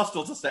to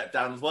Arsenal to step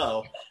down as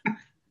well?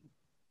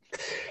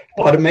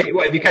 Pardon me?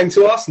 What, if you came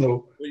to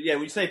Arsenal? Well, yeah,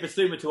 we say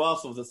Basuma to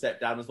Arsenal was a step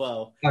down as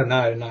well. Oh,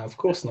 no, of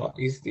course not.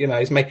 He's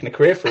making a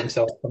career for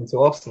himself. Come to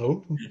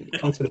Arsenal,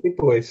 come to the big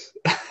boys.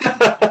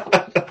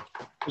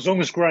 As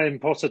long as Graham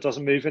Potter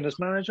doesn't move in as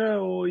manager,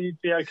 or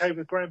you'd be okay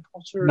with Graham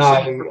Potter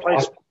as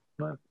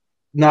replacement?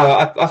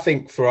 No, I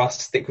think for us,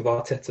 stick with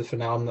Arteta for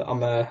now.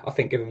 I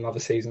think give him another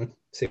season,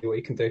 see what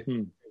he can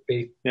do.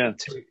 Be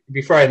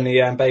throwing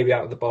the baby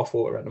out of the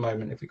bathwater at the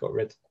moment if we got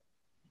rid.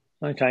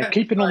 Okay,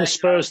 keeping on the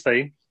Spurs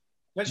theme.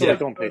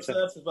 Go on,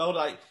 Peter. As well,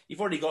 like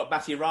you've already got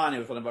Matty Ryan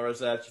who's one of our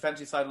reserves. Do you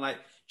fancy something like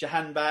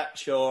Jahan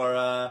Batch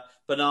or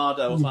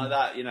Bernardo or something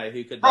like that?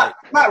 Who could?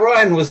 Matt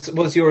Ryan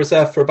was your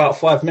reserve for about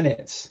 5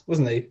 minutes,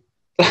 wasn't he?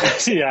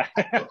 Yeah.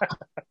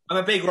 I'm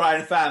a big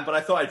Ryan fan, but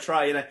I thought I'd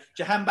try.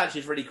 Jahan Batch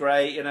is really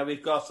great.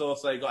 We've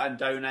also got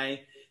Andone,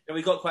 and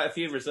we've got quite a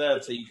few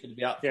reserves that you could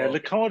be up for. Yeah,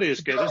 Licardi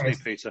is good, isn't he,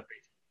 Peter?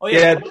 Oh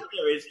yeah,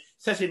 is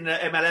setting the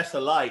MLS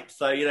alight,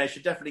 so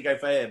should definitely go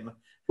for him.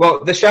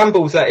 Well, the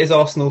shambles that is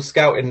Arsenal's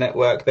scouting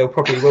network, they'll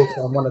probably will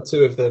find one or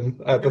two of them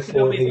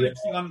before the.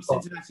 Focusing on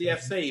Cincinnati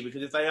FC,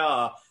 because if they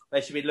are, they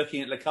should be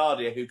looking at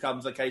Licardia, who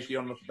comes occasionally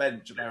on the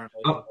bench.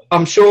 Apparently,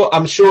 I'm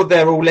sure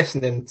they're all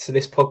listening to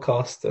this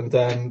podcast, and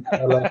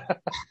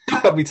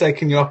I'll be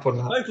taking you up on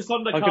that. Focus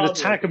on Licardia. I'm going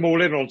to tag them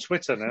all in on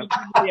Twitter now.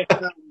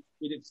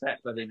 We'd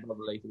accept, I think,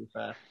 probably, to be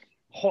fair.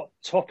 Hot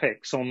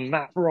topics on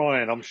Matt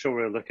Ryan. I'm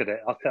sure he'll look at it.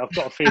 I've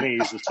got a feeling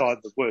he's the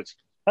type that would.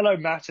 Hello,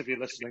 Matt, if you're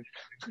listening.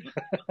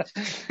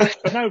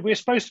 But no, we're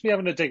supposed to be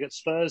having a dig at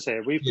Spurs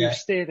here. We've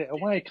steered it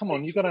away. Come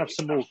on, you've got to have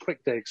some more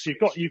quick digs. You've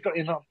got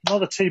enough.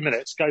 Another 2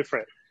 minutes. Go for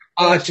it.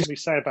 What can we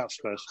say about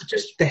Spurs?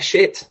 They're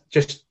shit.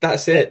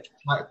 That's it.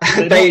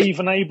 They're not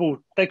even able.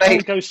 They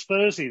can't go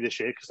Spursy this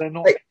year because they're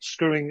not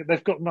screwing.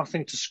 They've got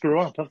nothing to screw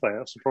up, have they?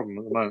 That's the problem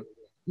at the moment.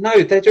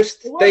 No, they're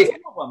just they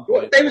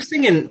were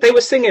singing. They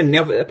were singing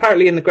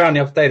apparently in the ground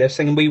the other day. They're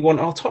singing, "We want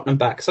our Tottenham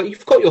back." So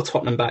you've got your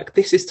Tottenham back.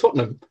 This is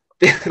Tottenham.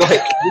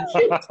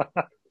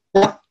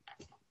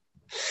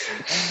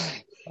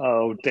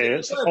 Oh dear!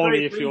 It's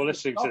only if you're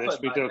listening to this,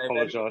 we do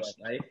apologise.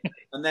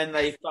 And then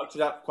they fucked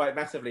it up quite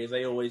massively, as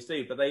they always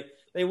do. But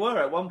they were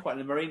at one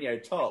point in the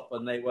Mourinho top,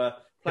 and they were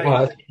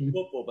playing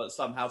football, but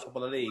somehow top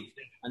of the league.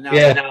 And now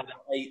they're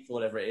 8th, or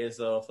whatever it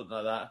is, or something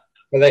like that.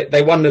 Well,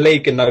 they won the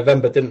league in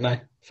November, didn't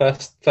they?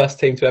 First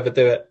team to ever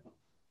do it.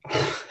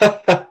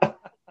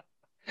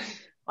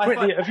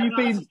 Have you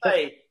been?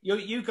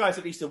 You guys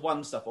at least have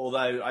won stuff,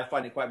 although I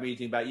find it quite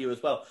amusing about you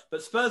as well.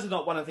 But Spurs have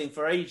not won anything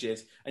for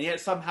ages, and yet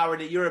somehow in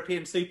the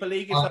European Super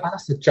League,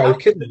 that's a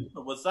joke, isn't it?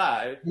 Was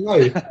that? No.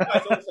 You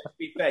guys also, to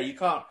be fair, you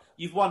can't.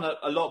 You've won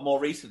a lot more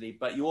recently,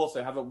 but you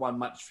also haven't won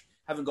much.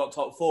 Haven't got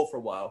top 4 for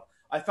a while.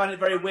 I found it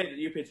very weird that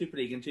the European Super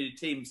League and 2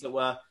 teams that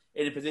were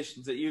in the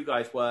positions that you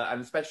guys were,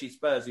 and especially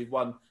Spurs, who've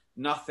won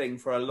nothing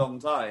for a long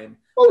time.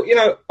 Well,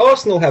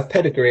 Arsenal have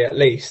pedigree at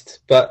least,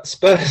 but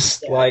Spurs,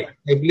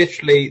 they've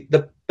literally,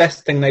 the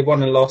best thing they've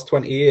won in the last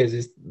 20 years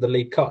is the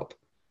League Cup,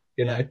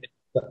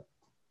 But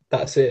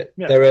that's it.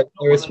 Yeah. They're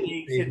won the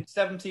league since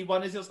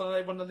 71, is it something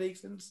they've won the league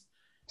since?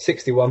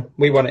 61.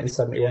 We won it in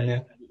 71,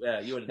 you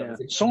would have done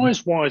it.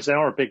 Size-wise, they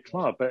are a big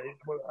club, but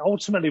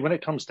ultimately, when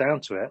it comes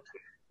down to it,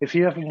 if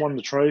you haven't won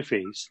the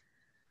trophies,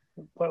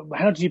 well,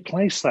 how do you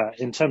place that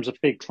in terms of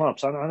big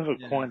clubs? I never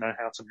quite know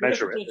how to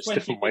measure it. There's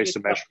different ways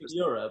to measure it.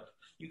 Europe,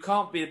 you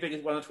can't be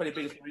one of the 20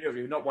 biggest in Europe.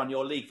 You've not won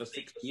your league for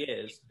 60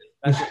 years.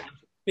 That's just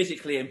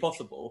physically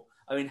impossible.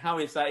 I mean, how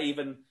is that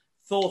even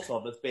thought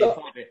of as being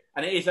part of it?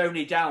 And it is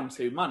only down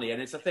to money.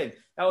 And it's a thing.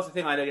 That was the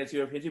thing I had against the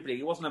European Super League.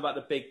 It wasn't about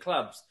the big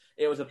clubs.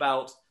 It was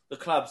about the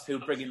clubs who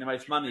bring in the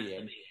most money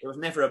in. It was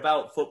never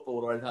about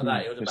football or anything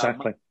like that. It was about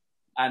money.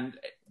 And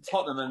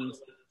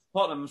Tottenham's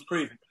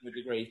proven to a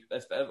degree,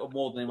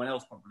 more than anyone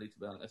else probably, to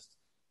be honest.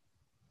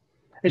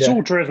 It's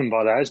all driven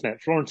by that, isn't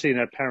it?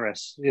 Florentino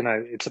Perez,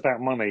 it's about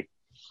money.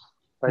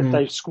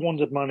 They've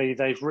squandered money.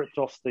 They've ripped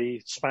off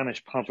the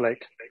Spanish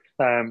public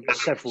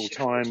several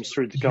times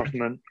through the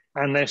government,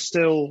 and they're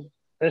still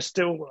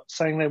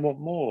saying they want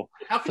more.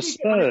 For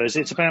Spurs,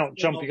 it's about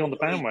jumping on the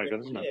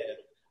bandwagon, isn't it?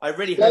 I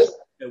really hope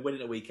they'll win at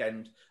the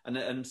weekend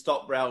and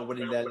stop Real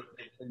winning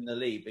in the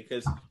league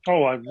because.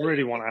 Oh, I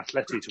really want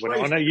Atleti to win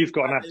it. I know you've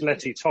got an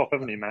Atleti top,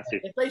 haven't you,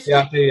 Matthew?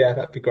 Yeah, I do. Yeah,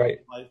 that'd be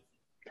great.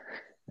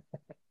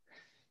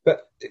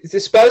 But the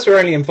Spurs were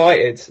only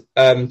invited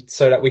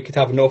so that we could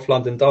have a North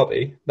London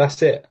derby.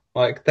 That's it.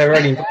 They're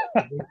only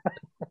invited.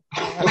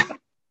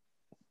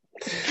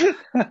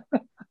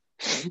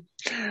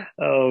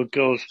 Oh,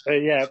 God.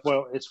 Yeah,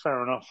 well, it's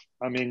fair enough.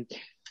 I mean,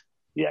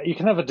 yeah, you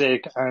can have a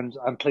dig and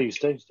please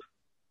do.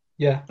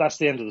 Yeah. That's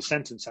the end of the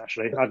sentence,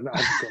 actually. I haven't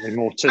got any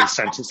more to the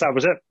sentence. That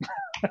was it.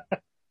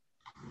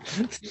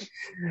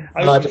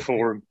 Open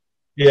forum.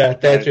 Yeah,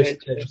 they're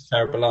just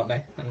terrible, aren't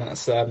they? And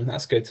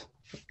that's good.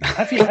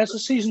 Have you, as a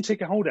season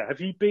ticket holder,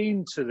 have you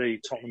been to the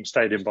Tottenham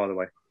Stadium, by the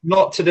way?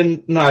 No,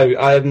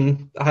 I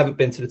haven't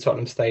been to the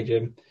Tottenham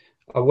Stadium.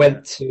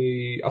 I've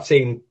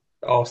seen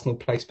Arsenal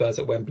play Spurs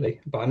at Wembley,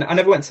 but I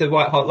never went to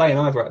White Hart Lane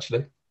either,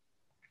 actually.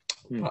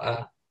 Can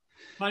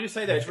I just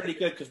say that it's really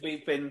good because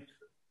we've been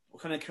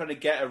kind of trying to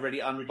get a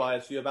really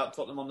unbiased view about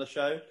Tottenham on the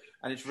show,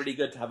 and it's really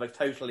good to have a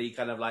totally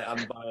kind of like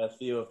unbiased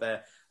view of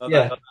their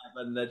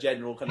and the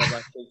general kind of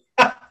like.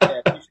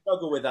 We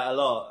struggle with that a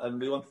lot, and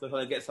we wanted to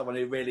kind of get someone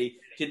who really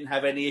didn't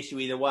have any issue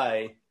either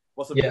way.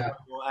 Wasn't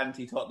more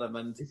anti-Tottenham,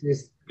 and this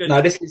is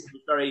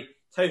very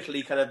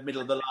totally kind of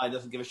middle of the line.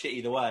 Doesn't give a shit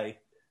either way.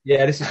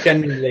 Yeah, this is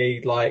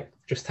genuinely like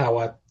just how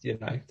I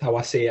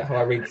see it, how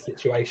I read the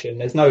situation.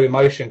 There's no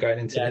emotion going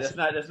into this.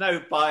 There's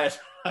no bias.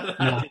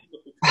 No.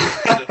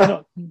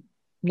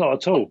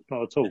 Not at all.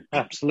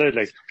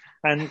 Absolutely.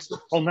 And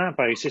on that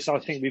basis, I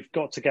think we've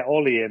got to get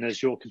Ollie in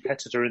as your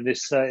competitor in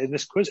this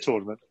quiz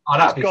tournament. Oh,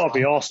 it's got to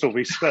be Arsenal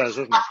v Spurs,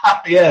 isn't it?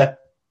 Yeah.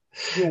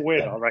 You'll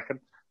win, I reckon.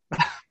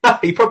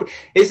 He probably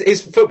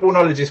his football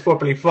knowledge is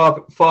probably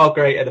far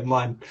greater than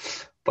mine,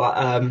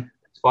 but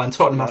it's fine.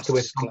 Tottenham have to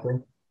win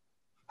something.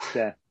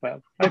 Yeah,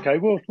 well, okay,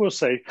 we'll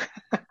see.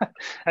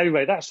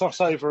 Anyway, that's us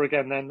over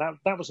again then.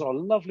 That was our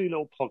lovely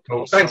little podcast.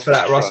 Well, thanks for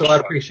that, Russell. I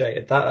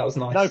appreciated that. That was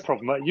nice. No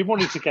problem, mate. You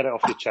wanted to get it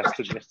off your chest,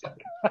 didn't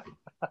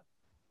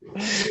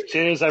you?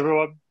 Cheers,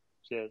 everyone.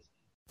 Cheers.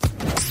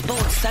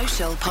 Sports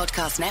Social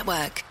Podcast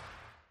Network.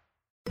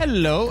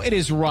 Hello, it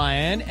is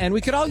Ryan, and we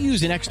could all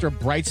use an extra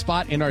bright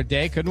spot in our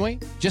day, couldn't we?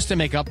 Just to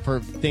make up for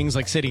things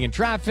like sitting in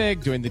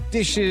traffic, doing the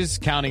dishes,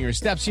 counting your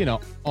steps,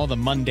 all the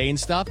mundane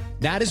stuff.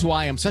 That is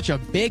why I'm such a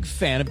big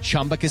fan of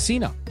Chumba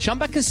Casino.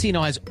 Chumba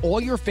Casino has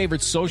all your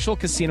favorite social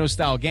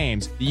casino-style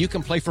games that you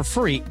can play for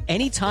free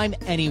anytime,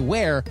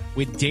 anywhere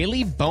with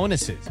daily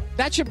bonuses.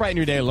 That should brighten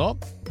your day a little.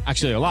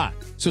 Actually, a lot.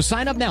 So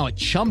sign up now at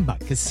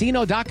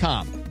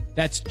ChumbaCasino.com.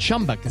 That's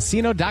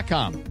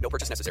ChumbaCasino.com. No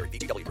purchase necessary.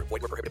 VGW Group.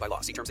 Void where prohibited by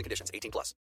law. See terms and conditions. 18+.